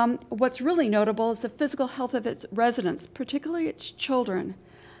 What's really notable is the physical health of its residents, particularly its children.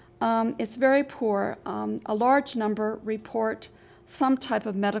 It's very poor. A large number report some type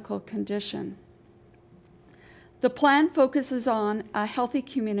of medical condition. The plan focuses on a healthy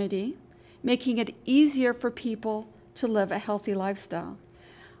community, making it easier for people to live a healthy lifestyle.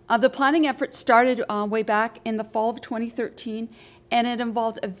 The planning effort started way back in the fall of 2013, and it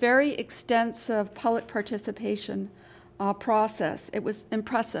involved a very extensive public participation process. It was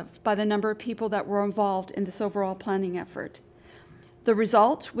impressive by the number of people that were involved in this overall planning effort. The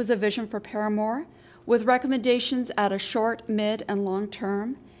result was a vision for Paramore with recommendations at a short, mid, and long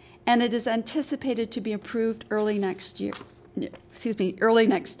term, and it is anticipated to be approved early next year.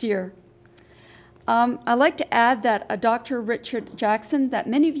 I'd like to add that Dr. Richard Jackson, that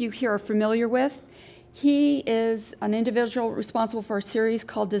many of you here are familiar with, he is an individual responsible for a series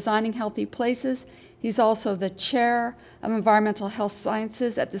called Designing Healthy Places. He's also the chair of Environmental Health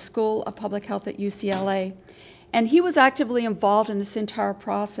Sciences at the School of Public Health at UCLA. And he was actively involved in this entire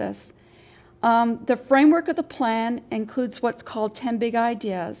process. The framework of the plan includes what's called 10 Big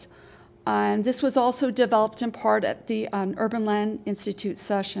Ideas, and this was also developed in part at the Urban Land Institute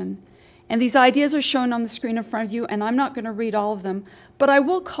session. And these ideas are shown on the screen in front of you, and I'm not going to read all of them, but I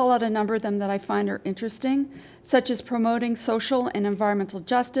will call out a number of them that I find are interesting, such as promoting social and environmental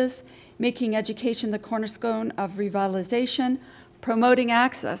justice, making education the cornerstone of revitalization, promoting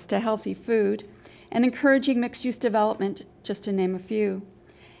access to healthy food, and encouraging mixed-use development, just to name a few.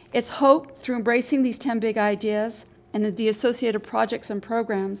 It's hope, through embracing these 10 big ideas and the associated projects and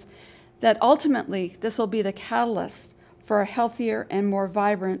programs, that ultimately this will be the catalyst for a healthier and more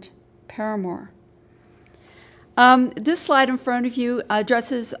vibrant Paramore. This slide in front of you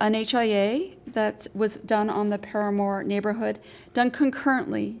addresses an HIA that was done on the Paramore neighborhood, done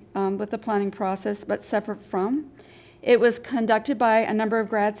concurrently with the planning process, but separate from. It was conducted by a number of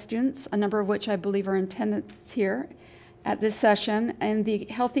grad students, a number of which I believe are in attendance here at this session, in the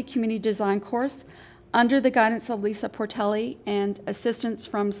Healthy Community Design course, under the guidance of Lisa Portelli and assistance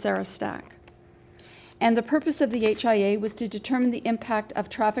from Sarah Stack. And the purpose of the HIA was to determine the impact of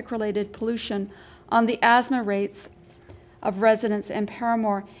traffic-related pollution on the asthma rates of residents in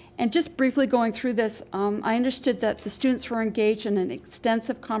Paramore. And just briefly going through this, I understood that the students were engaged in an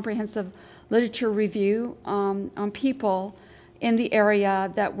extensive, comprehensive literature review on people in the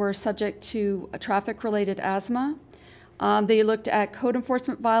area that were subject to traffic-related asthma. They looked at code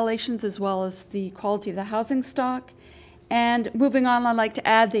enforcement violations as well as the quality of the housing stock. And moving on, I'd like to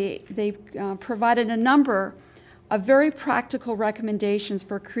add they provided a number of very practical recommendations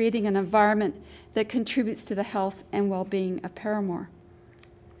for creating an environment that contributes to the health and well-being of Paramore.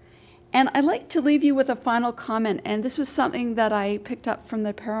 And I'd like to leave you with a final comment, and this was something that I picked up from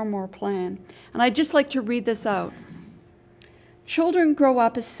the Paramore plan. And I'd just like to read this out. Children grow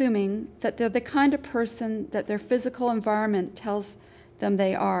up assuming that they're the kind of person that their physical environment tells them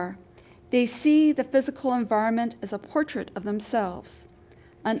they are. They see the physical environment as a portrait of themselves,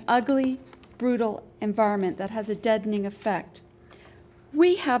 an ugly, brutal environment that has a deadening effect.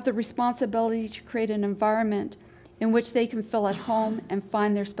 We have the responsibility to create an environment in which they can feel at home and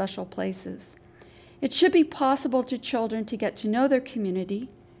find their special places. It should be possible to children to get to know their community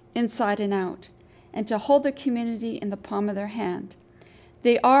inside and out, and to hold their community in the palm of their hand.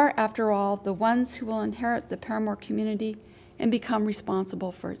 They are, after all, the ones who will inherit the Paramore community and become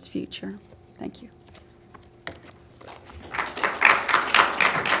responsible for its future. Thank you.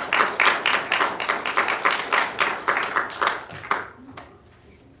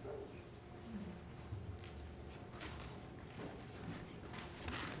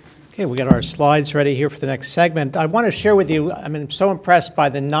 Okay, we got our slides ready here for the next segment. I want to share with you, I'm so impressed by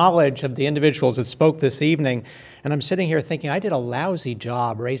the knowledge of the individuals that spoke this evening, and I'm sitting here thinking I did a lousy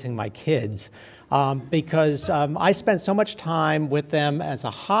job raising my kids. Because I spent so much time with them as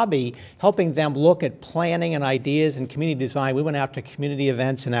a hobby, helping them look at planning and ideas and community design. We went out to community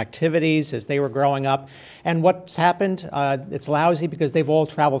events and activities as they were growing up. And what's happened, it's lousy because they've all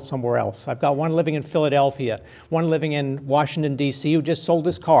traveled somewhere else. I've got one living in Philadelphia, one living in Washington, D.C., who just sold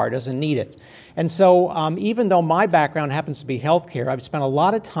his car, doesn't need it. And so even though my background happens to be healthcare, I've spent a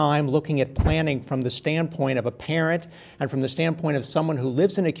lot of time looking at planning from the standpoint of a parent and from the standpoint of someone who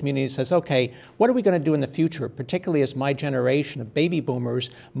lives in a community and says, okay, what are we going to do in the future, particularly as my generation of baby boomers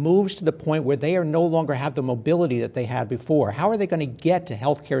moves to the point where they are no longer have the mobility that they had before? How are they going to get to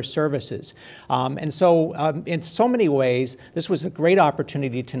healthcare services? And so in so many ways, this was a great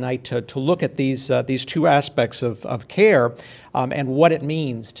opportunity tonight to look at these two aspects of care and what it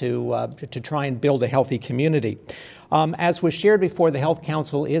means to try and build a healthy community. As was shared before, the Health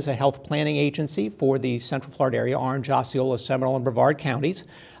Council is a health planning agency for the Central Florida area, Orange, Osceola, Seminole, and Brevard counties,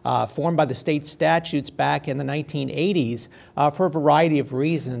 formed by the state statutes back in the 1980s for a variety of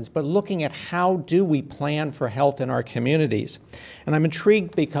reasons, but looking at how do we plan for health in our communities. And I'm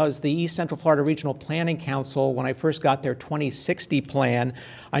intrigued because the East Central Florida Regional Planning Council, when I first got their 2060 plan,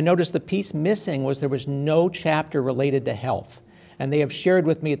 I noticed the piece missing was there was no chapter related to health. And they have shared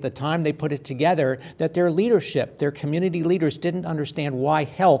with me at the time they put it together that their leadership, their community leaders, didn't understand why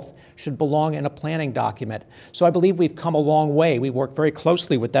health should belong in a planning document. So I believe we've come a long way. We work very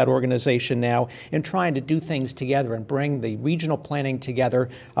closely with that organization now in trying to do things together and bring the regional planning together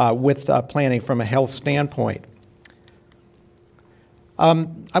with planning from a health standpoint.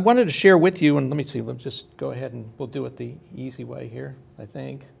 I wanted to share with you, and let me see, let's just go ahead and we'll do it the easy way here, I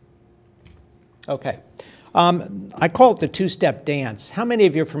think. Okay. I call it the two-step dance. How many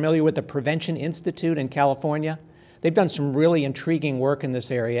of you are familiar with the Prevention Institute in California? They've done some really intriguing work in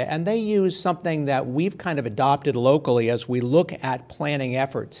this area, and they use something that we've kind of adopted locally as we look at planning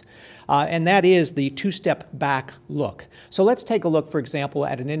efforts, and that is the two-step back look. So let's take a look, for example,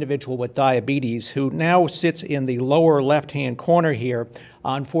 at an individual with diabetes who now sits in the lower left-hand corner here,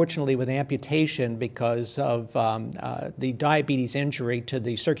 unfortunately with amputation because of the diabetes injury to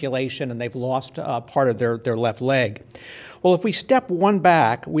the circulation, and they've lost part of their left leg. Well, if we step one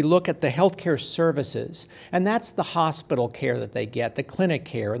back, we look at the healthcare services, and that's the hospital care that they get, the clinic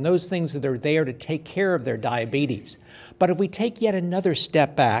care, and those things that are there to take care of their diabetes. But if we take yet another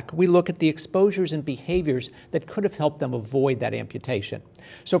step back, we look at the exposures and behaviors that could have helped them avoid that amputation.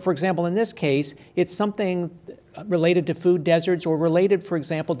 So, for example, in this case, it's something related to food deserts or related, for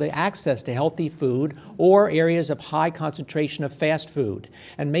example, to access to healthy food or areas of high concentration of fast food.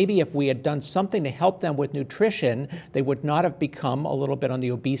 And maybe if we had done something to help them with nutrition, they would not have become a little bit on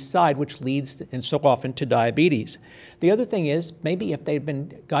the obese side, which leads and so often to diabetes. The other thing is maybe if they'd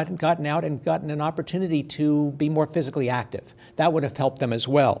been gotten out and gotten an opportunity to be more physically active, that would have helped them as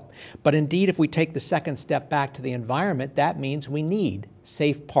well. But indeed, if we take the second step back to the environment, that means we need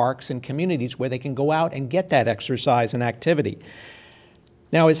safe parks and communities where they can go out and get that exercise and activity.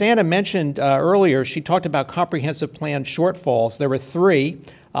 Now, as Anna mentioned earlier, she talked about comprehensive plan shortfalls. There were three.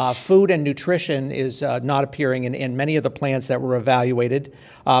 Food and nutrition is not appearing in many of the plans that were evaluated.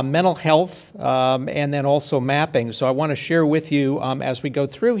 Mental health, and then also mapping. So I want to share with you as we go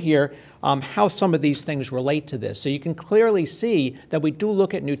through here how some of these things relate to this. So you can clearly see that we do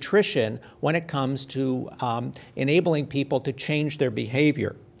look at nutrition when it comes to enabling people to change their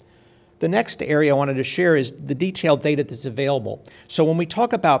behavior. The next area I wanted to share is the detailed data that's available. So when we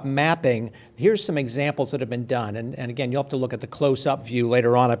talk about mapping, here's some examples that have been done. And again, you'll have to look at the close-up view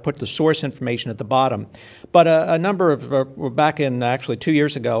later on. I put the source information at the bottom. But a number of, back in actually 2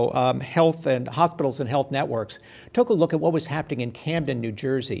 years ago, health and hospitals and health networks took a look at what was happening in Camden, New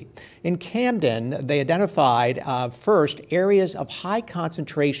Jersey. In Camden, they identified first areas of high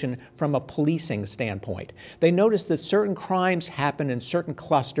concentration from a policing standpoint. They noticed that certain crimes happen in certain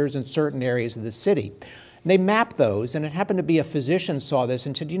clusters in certain areas of the city. They mapped those, and it happened to be a physician saw this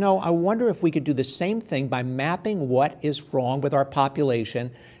and said, you know, I wonder if we could do the same thing by mapping what is wrong with our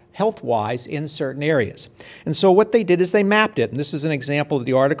population health-wise in certain areas. And so what they did is they mapped it, and this is an example of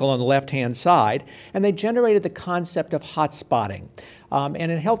the article on the left-hand side, and they generated the concept of hot spotting. And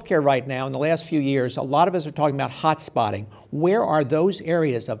in healthcare right now, in the last few years, a lot of us are talking about hot spotting. Where are those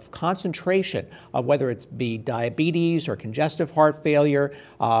areas of concentration of whether it's be diabetes or congestive heart failure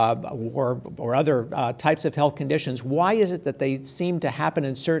or other types of health conditions? Why is it that they seem to happen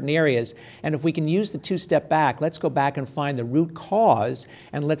in certain areas? And if we can use the two-step back, let's go back and find the root cause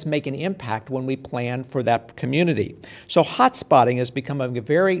and let's make an impact when we plan for that community. So hot spotting has become a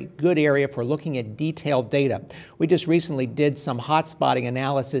very good area for looking at detailed data. We just recently did some hot spotting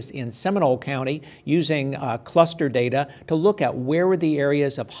analysis in Seminole County using cluster data to look at where were the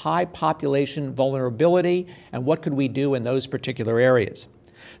areas of high population vulnerability and what could we do in those particular areas.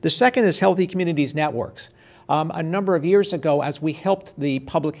 The second is Healthy Communities Networks. A number of years ago, as we helped the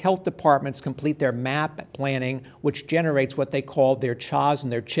public health departments complete their MAP planning, which generates what they call their CHAs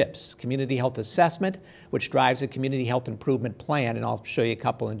and their CHIPs, Community Health Assessment, which drives a Community Health Improvement Plan, and I'll show you a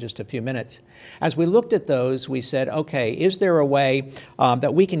couple in just a few minutes. As we looked at those, we said, okay, is there a way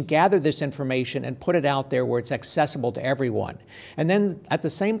that we can gather this information and put it out there where it's accessible to everyone? And then at the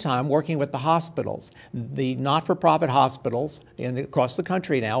same time, working with the hospitals, the not-for-profit hospitals across the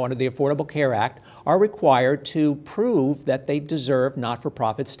country now under the Affordable Care Act are required to prove that they deserve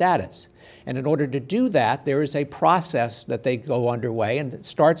not-for-profit status. And in order to do that, there is a process that they go underway, and it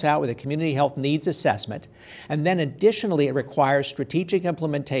starts out with a community health needs assessment. And then additionally, it requires strategic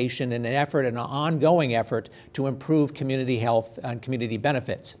implementation and an effort, an ongoing effort to improve community health and community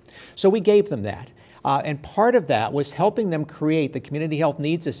benefits. So we gave them that. And part of that was helping them create the community health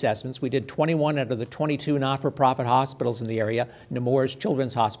needs assessments. We did 21 out of the 22 not-for-profit hospitals in the area. Nemours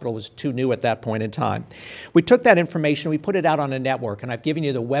Children's Hospital was too new at that point in time. We took that information, we put it out on a network, and I've given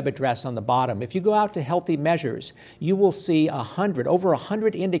you the web address on the bottom. If you go out to Healthy Measures, you will see over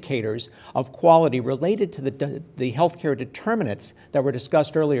 100 indicators of quality related to the healthcare determinants that were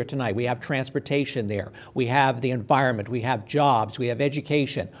discussed earlier tonight. We have transportation there, we have the environment, we have jobs, we have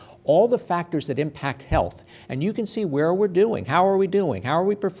education. All the factors that impact health, and you can see where we're doing, how are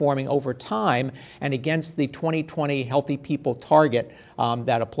we performing over time and against the 2020 Healthy People target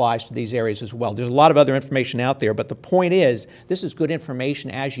that applies to these areas as well. There's a lot of other information out there, but the point is, this is good information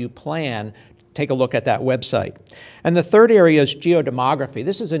as you plan take a look at that website. And the third area is geodemography.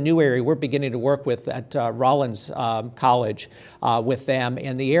 This is a new area we're beginning to work with at Rollins College with them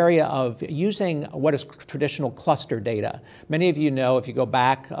in the area of using what is traditional cluster data. Many of you know, if you go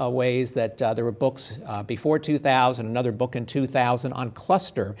back ways, that there were books before 2000, another book in 2000 on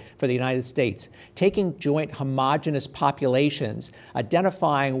cluster for the United States, taking joint homogeneous populations,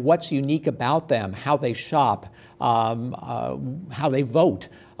 identifying what's unique about them, how they shop, how they vote.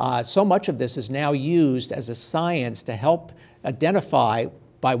 So much of this is now used as a science to help identify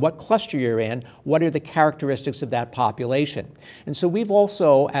by what cluster you're in, what are the characteristics of that population. And so we've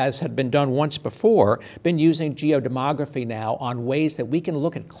also, as had been done once before, been using geodemography now on ways that we can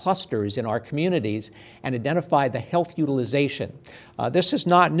look at clusters in our communities and identify the health utilization. This is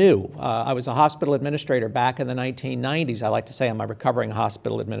not new. I was a hospital administrator back in the 1990s. I like to say I'm a recovering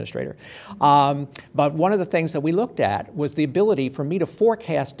hospital administrator. But one of the things that we looked at was the ability for me to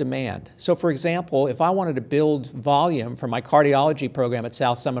forecast demand. So for example, if I wanted to build volume for my cardiology program at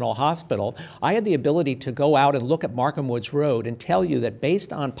South Seminole Hospital, I had the ability to go out and look at Markham Woods Road and tell you that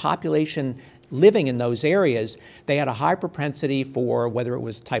based on population living in those areas, they had a high propensity for whether it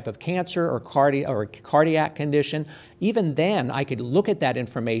was type of cancer or cardiac condition. Even then, I could look at that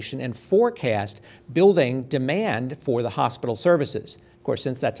information and forecast building demand for the hospital services. Of course,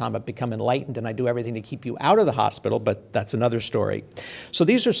 since that time, I've become enlightened and I do everything to keep you out of the hospital, but that's another story. So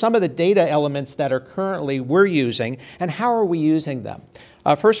these are some of the data elements that are currently we're using, and how are we using them?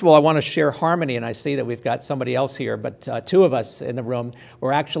 First of all, I want to share Harmony, and I see that we've got somebody else here, but two of us in the room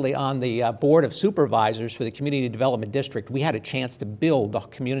were actually on the Board of Supervisors for the Community Development District. We had a chance to build the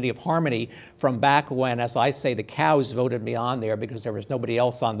community of Harmony from back when, as I say, the cows voted me on there because there was nobody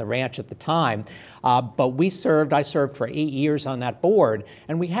else on the ranch at the time. But I served for 8 years on that board,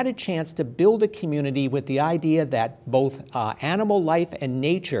 and we had a chance to build a community with the idea that both animal life and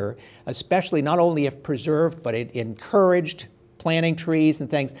nature, especially not only if preserved, but it encouraged planting trees and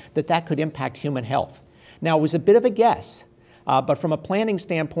things, that could impact human health. Now, it was a bit of a guess, but from a planning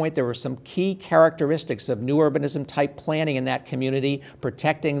standpoint, there were some key characteristics of new urbanism type planning in that community,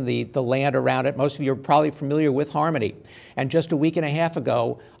 protecting the land around it. Most of you are probably familiar with Harmony. And just a week and a half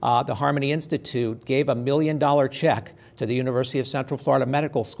ago, the Harmony Institute gave a $1 million check to the University of Central Florida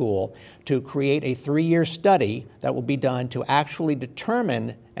Medical School to create a 3-year study that will be done to actually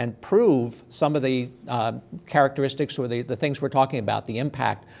determine and prove some of the characteristics or the things we're talking about, the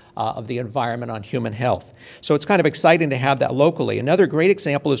impact of the environment on human health. So it's kind of exciting to have that locally. Another great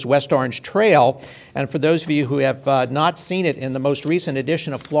example is West Orange Trail, and for those of you who have not seen it, in the most recent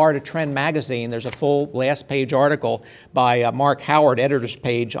edition of Florida Trend magazine, there's a full last page article by Mark Howard, editor's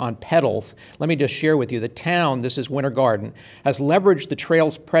page, on pedals. Let me just share with you, the town, this is Winter Garden, has leveraged the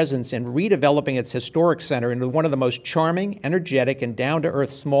trail's presence in redeveloping its historic center into one of the most charming, energetic, and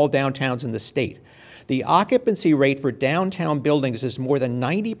down-to-earth small downtowns in the state. The occupancy rate for downtown buildings is more than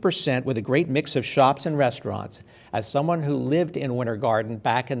 90%, with a great mix of shops and restaurants. As someone who lived in Winter Garden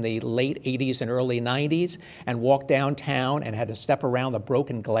back in the late 80s and early 90s and walked downtown and had to step around the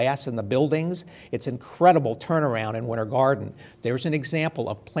broken glass in the buildings, it's an incredible turnaround in Winter Garden. There's an example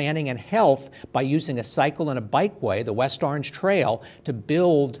of planning and health by using a cycle and a bikeway, the West Orange Trail, to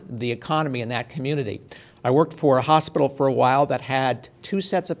build the economy in that community. I worked for a hospital for a while that had 2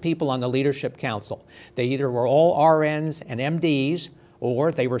 sets of people on the leadership council. They either were all RNs and MDs,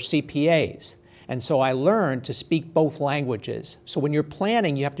 or they were CPAs. And so I learned to speak both languages. So when you're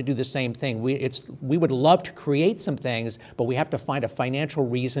planning, you have to do the same thing. We would love to create some things, but we have to find a financial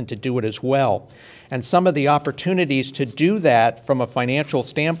reason to do it as well. And some of the opportunities to do that from a financial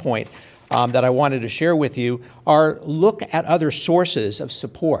standpoint that I wanted to share with you are look at other sources of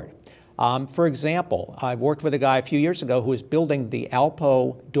support. For example, I worked with a guy a few years ago who was building the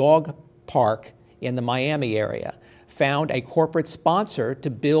Alpo dog park in the Miami area, found a corporate sponsor to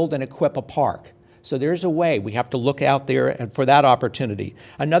build and equip a park. So there's a way. We have to look out there for that opportunity.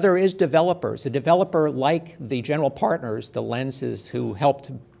 Another is developers. A developer like the general partners, the Lenses, who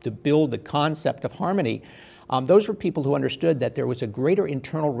helped to build the concept of Harmony, those were people who understood that there was a greater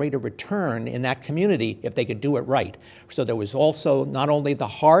internal rate of return in that community if they could do it right. So there was also not only the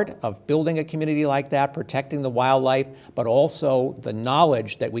heart of building a community like that, protecting the wildlife, but also the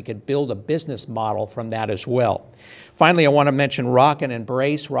knowledge that we could build a business model from that as well. Finally, I want to mention ROC and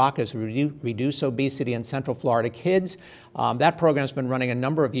Embrace. ROC is Reduce Obesity in Central Florida Kids. That program has been running a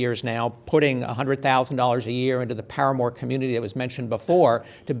number of years now, putting $100,000 a year into the Paramore community that was mentioned before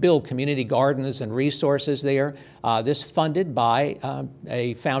to build community gardens and resources there. This funded by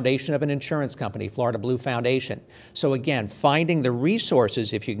a foundation of an insurance company, Florida Blue Foundation. So again, finding the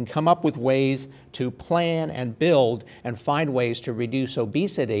resources, if you can come up with ways to plan and build and find ways to reduce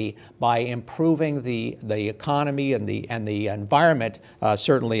obesity by improving the economy and the environment,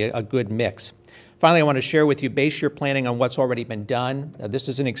 certainly a good mix. Finally, I want to share with you, base your planning on what's already been done. This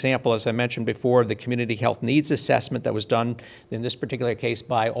is an example, as I mentioned before, of the community health needs assessment that was done in this particular case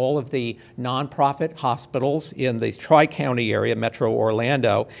by all of the nonprofit hospitals in the Tri-County area, Metro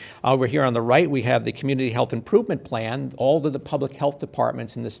Orlando. Over here on the right, we have the community health improvement plan. All of the public health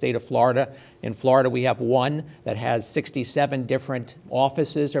departments in the state of Florida. In Florida, we have one that has 67 different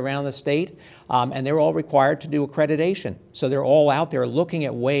offices around the state, and they're all required to do accreditation. So they're all out there looking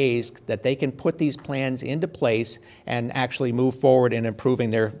at ways that they can put these plans into place and actually move forward in improving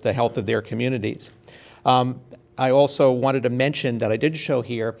the health of their communities. I also wanted to mention that I did show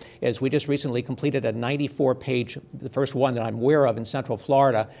here is we just recently completed a 94-page, the first one that I'm aware of in Central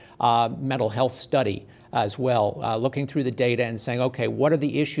Florida, mental health study as well, looking through the data and saying, okay, what are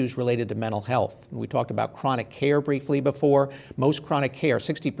the issues related to mental health? We talked about chronic care briefly before. Most chronic care,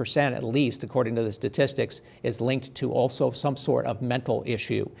 60% at least, according to the statistics, is linked to also some sort of mental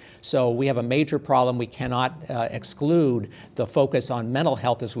issue. So we have a major problem. We cannot exclude the focus on mental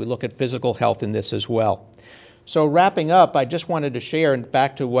health as we look at physical health in this as well. So wrapping up, I just wanted to share, and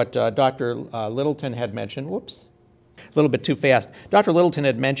back to what Dr. Littleton had mentioned. Whoops. A little bit too fast. Dr. Littleton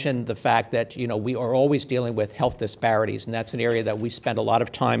had mentioned the fact that, you know, we are always dealing with health disparities, and that's an area that we spend a lot of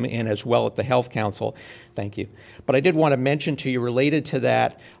time in as well at the Health Council. Thank you. But I did want to mention to you, related to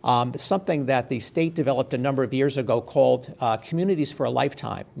that, something that the state developed a number of years ago called Communities for a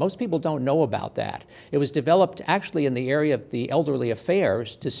Lifetime. Most people don't know about that. It was developed actually in the area of the elderly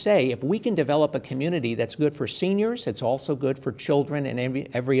affairs to say if we can develop a community that's good for seniors, it's also good for children and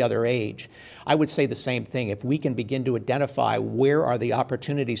every other age. I would say the same thing. If we can begin to identify where are the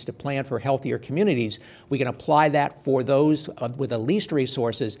opportunities to plan for healthier communities, we can apply that for those with the least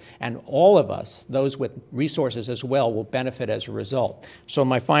resources, and all of us, those with resources as well, will benefit as a result. So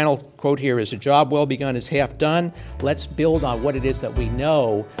my final quote here is, a job well begun is half done. Let's build on what it is that we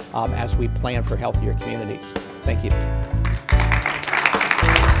know as we plan for healthier communities. Thank you.